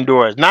bathroom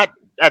doors, not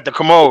at the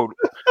commode.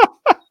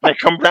 They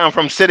come down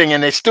from sitting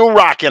and they're still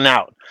rocking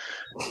out,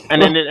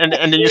 and then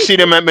you see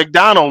them at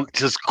McDonald's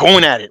just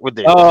going at it with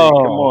the come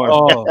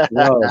on.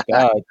 No,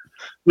 God,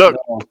 Look,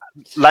 no.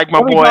 like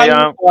my boy, Everybody,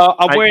 I'm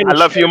wearing I a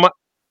love you. shirt.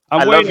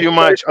 I'm I wearing love a you shirt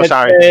much. Oh, that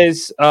sorry.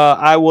 says,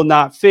 "I will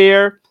not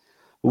fear."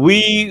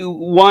 We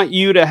want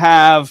you to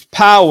have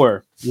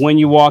power when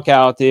you walk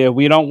out there.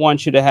 We don't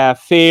want you to have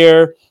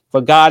fear,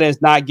 for God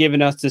has not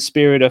given us the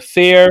spirit of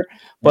fear,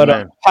 but of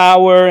Amen.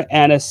 power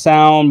and a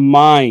sound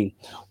mind.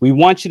 We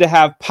want you to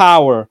have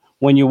power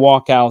when you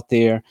walk out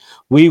there.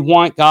 We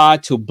want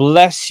God to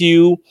bless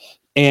you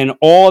in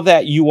all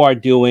that you are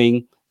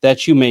doing,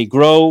 that you may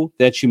grow,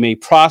 that you may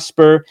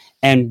prosper,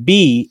 and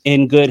be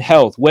in good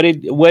health. What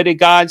did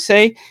God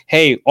say?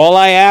 Hey, all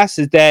I ask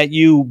is that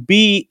you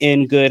be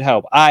in good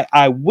health.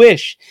 I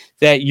wish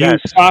that you Yes.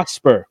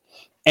 prosper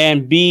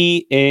and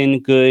be in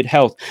good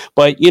health.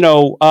 But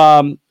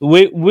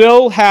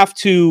we'll have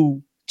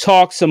to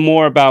talk some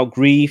more about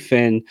grief,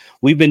 and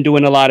we've been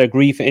doing a lot of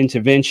grief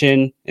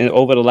intervention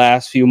over the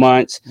last few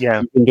months.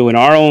 Yeah. We've been doing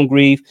our own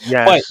grief,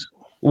 but Yes.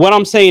 what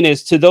I'm saying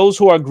is, to those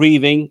who are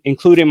grieving,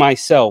 including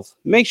myself,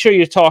 make sure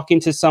you're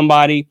talking to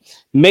somebody.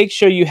 Make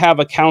sure you have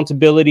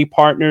accountability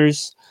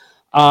partners.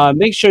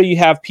 Make sure you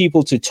have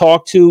people to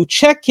talk to.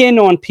 Check in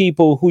on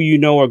people who you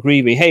know are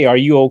grieving. Hey, are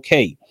you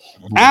okay?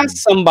 Ask Mhm.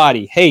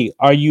 somebody, hey,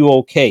 are you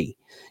okay?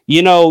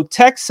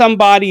 Text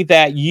somebody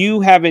that you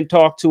haven't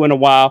talked to in a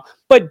while,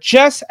 but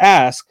just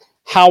ask,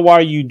 how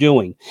are you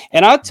doing?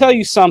 And I'll tell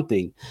you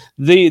something,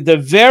 the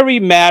very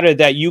matter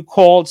that you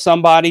called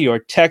somebody or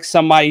text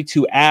somebody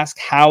to ask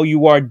how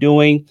you are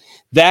doing,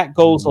 that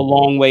goes a Mhm.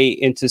 long way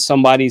into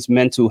somebody's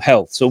mental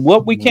health. So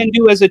what we can Mhm.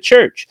 do as a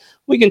church,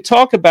 we can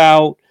talk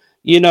about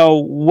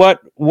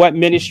what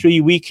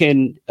ministry we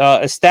can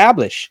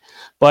establish,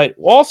 but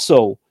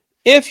also,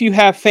 if you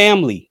have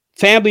family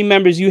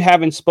members you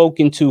haven't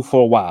spoken to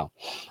for a while,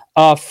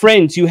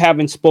 friends you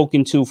haven't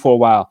spoken to for a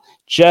while,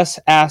 just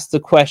ask the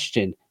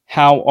question,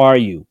 how are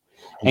you?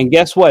 And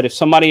guess what? If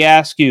somebody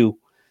asks you,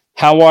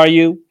 how are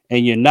you?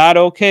 And you're not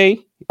okay,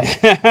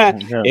 Yeah.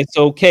 it's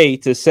okay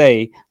to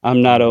say,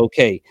 I'm not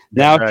okay.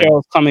 That's Now right.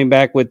 Cheryl's coming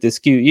back with this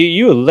cue.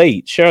 You're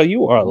late. Cheryl,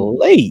 you are Mhm.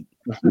 late.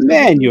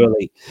 Man, you're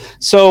late.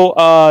 So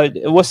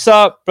what's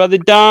up, brother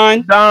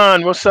Don?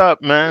 Don, what's up,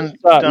 man?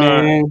 What's up, Don.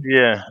 man?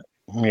 Yeah.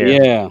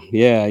 Yeah.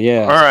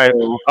 Yeah. All right.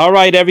 So, all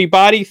right,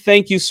 everybody.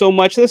 Thank you so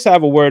much. Let's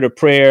have a word of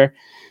prayer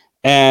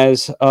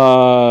as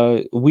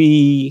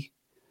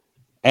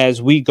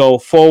we go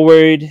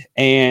forward,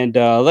 and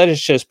let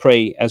us just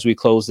pray as we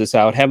close this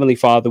out. Heavenly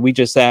Father, we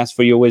just ask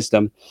for your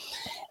wisdom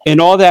in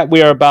all that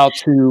we are about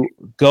to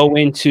go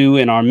into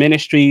in our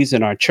ministries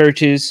and our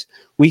churches.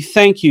 We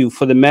thank you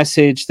for the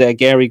message that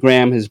Garry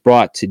Graham has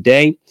brought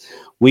today.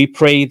 We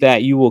pray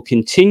that you will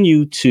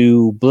continue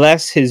to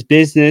bless his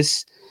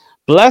business,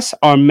 bless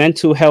our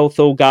mental health,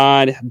 oh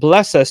God.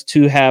 Bless us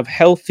to have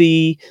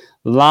healthy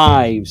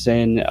lives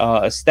and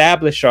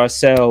establish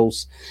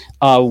ourselves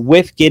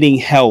with getting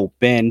help.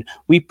 And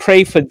we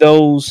pray for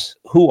those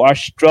who are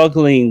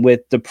struggling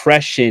with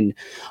depression,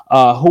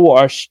 who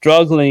are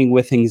struggling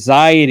with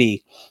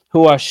anxiety,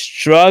 who are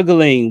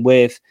struggling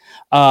with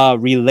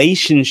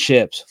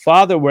relationships.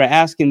 Father, we're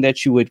asking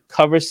that you would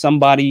cover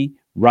somebody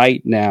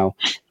right now.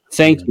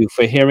 Thank you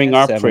for hearing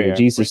our prayer. In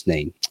Jesus'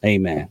 name,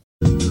 amen.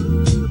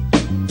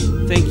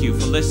 Thank you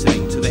for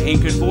listening to The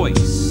Anchored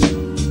Voice.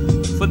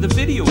 For the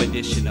video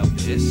edition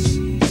of this,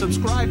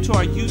 subscribe to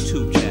our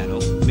YouTube channel,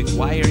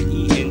 McGuire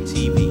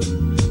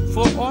ENTV.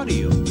 For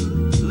audio,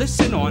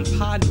 listen on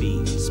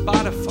Podbean,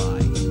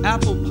 Spotify,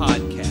 Apple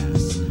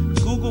Podcasts,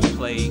 Google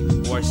Play,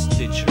 or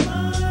Stitcher.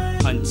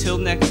 Until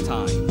next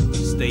time,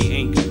 stay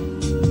anchored.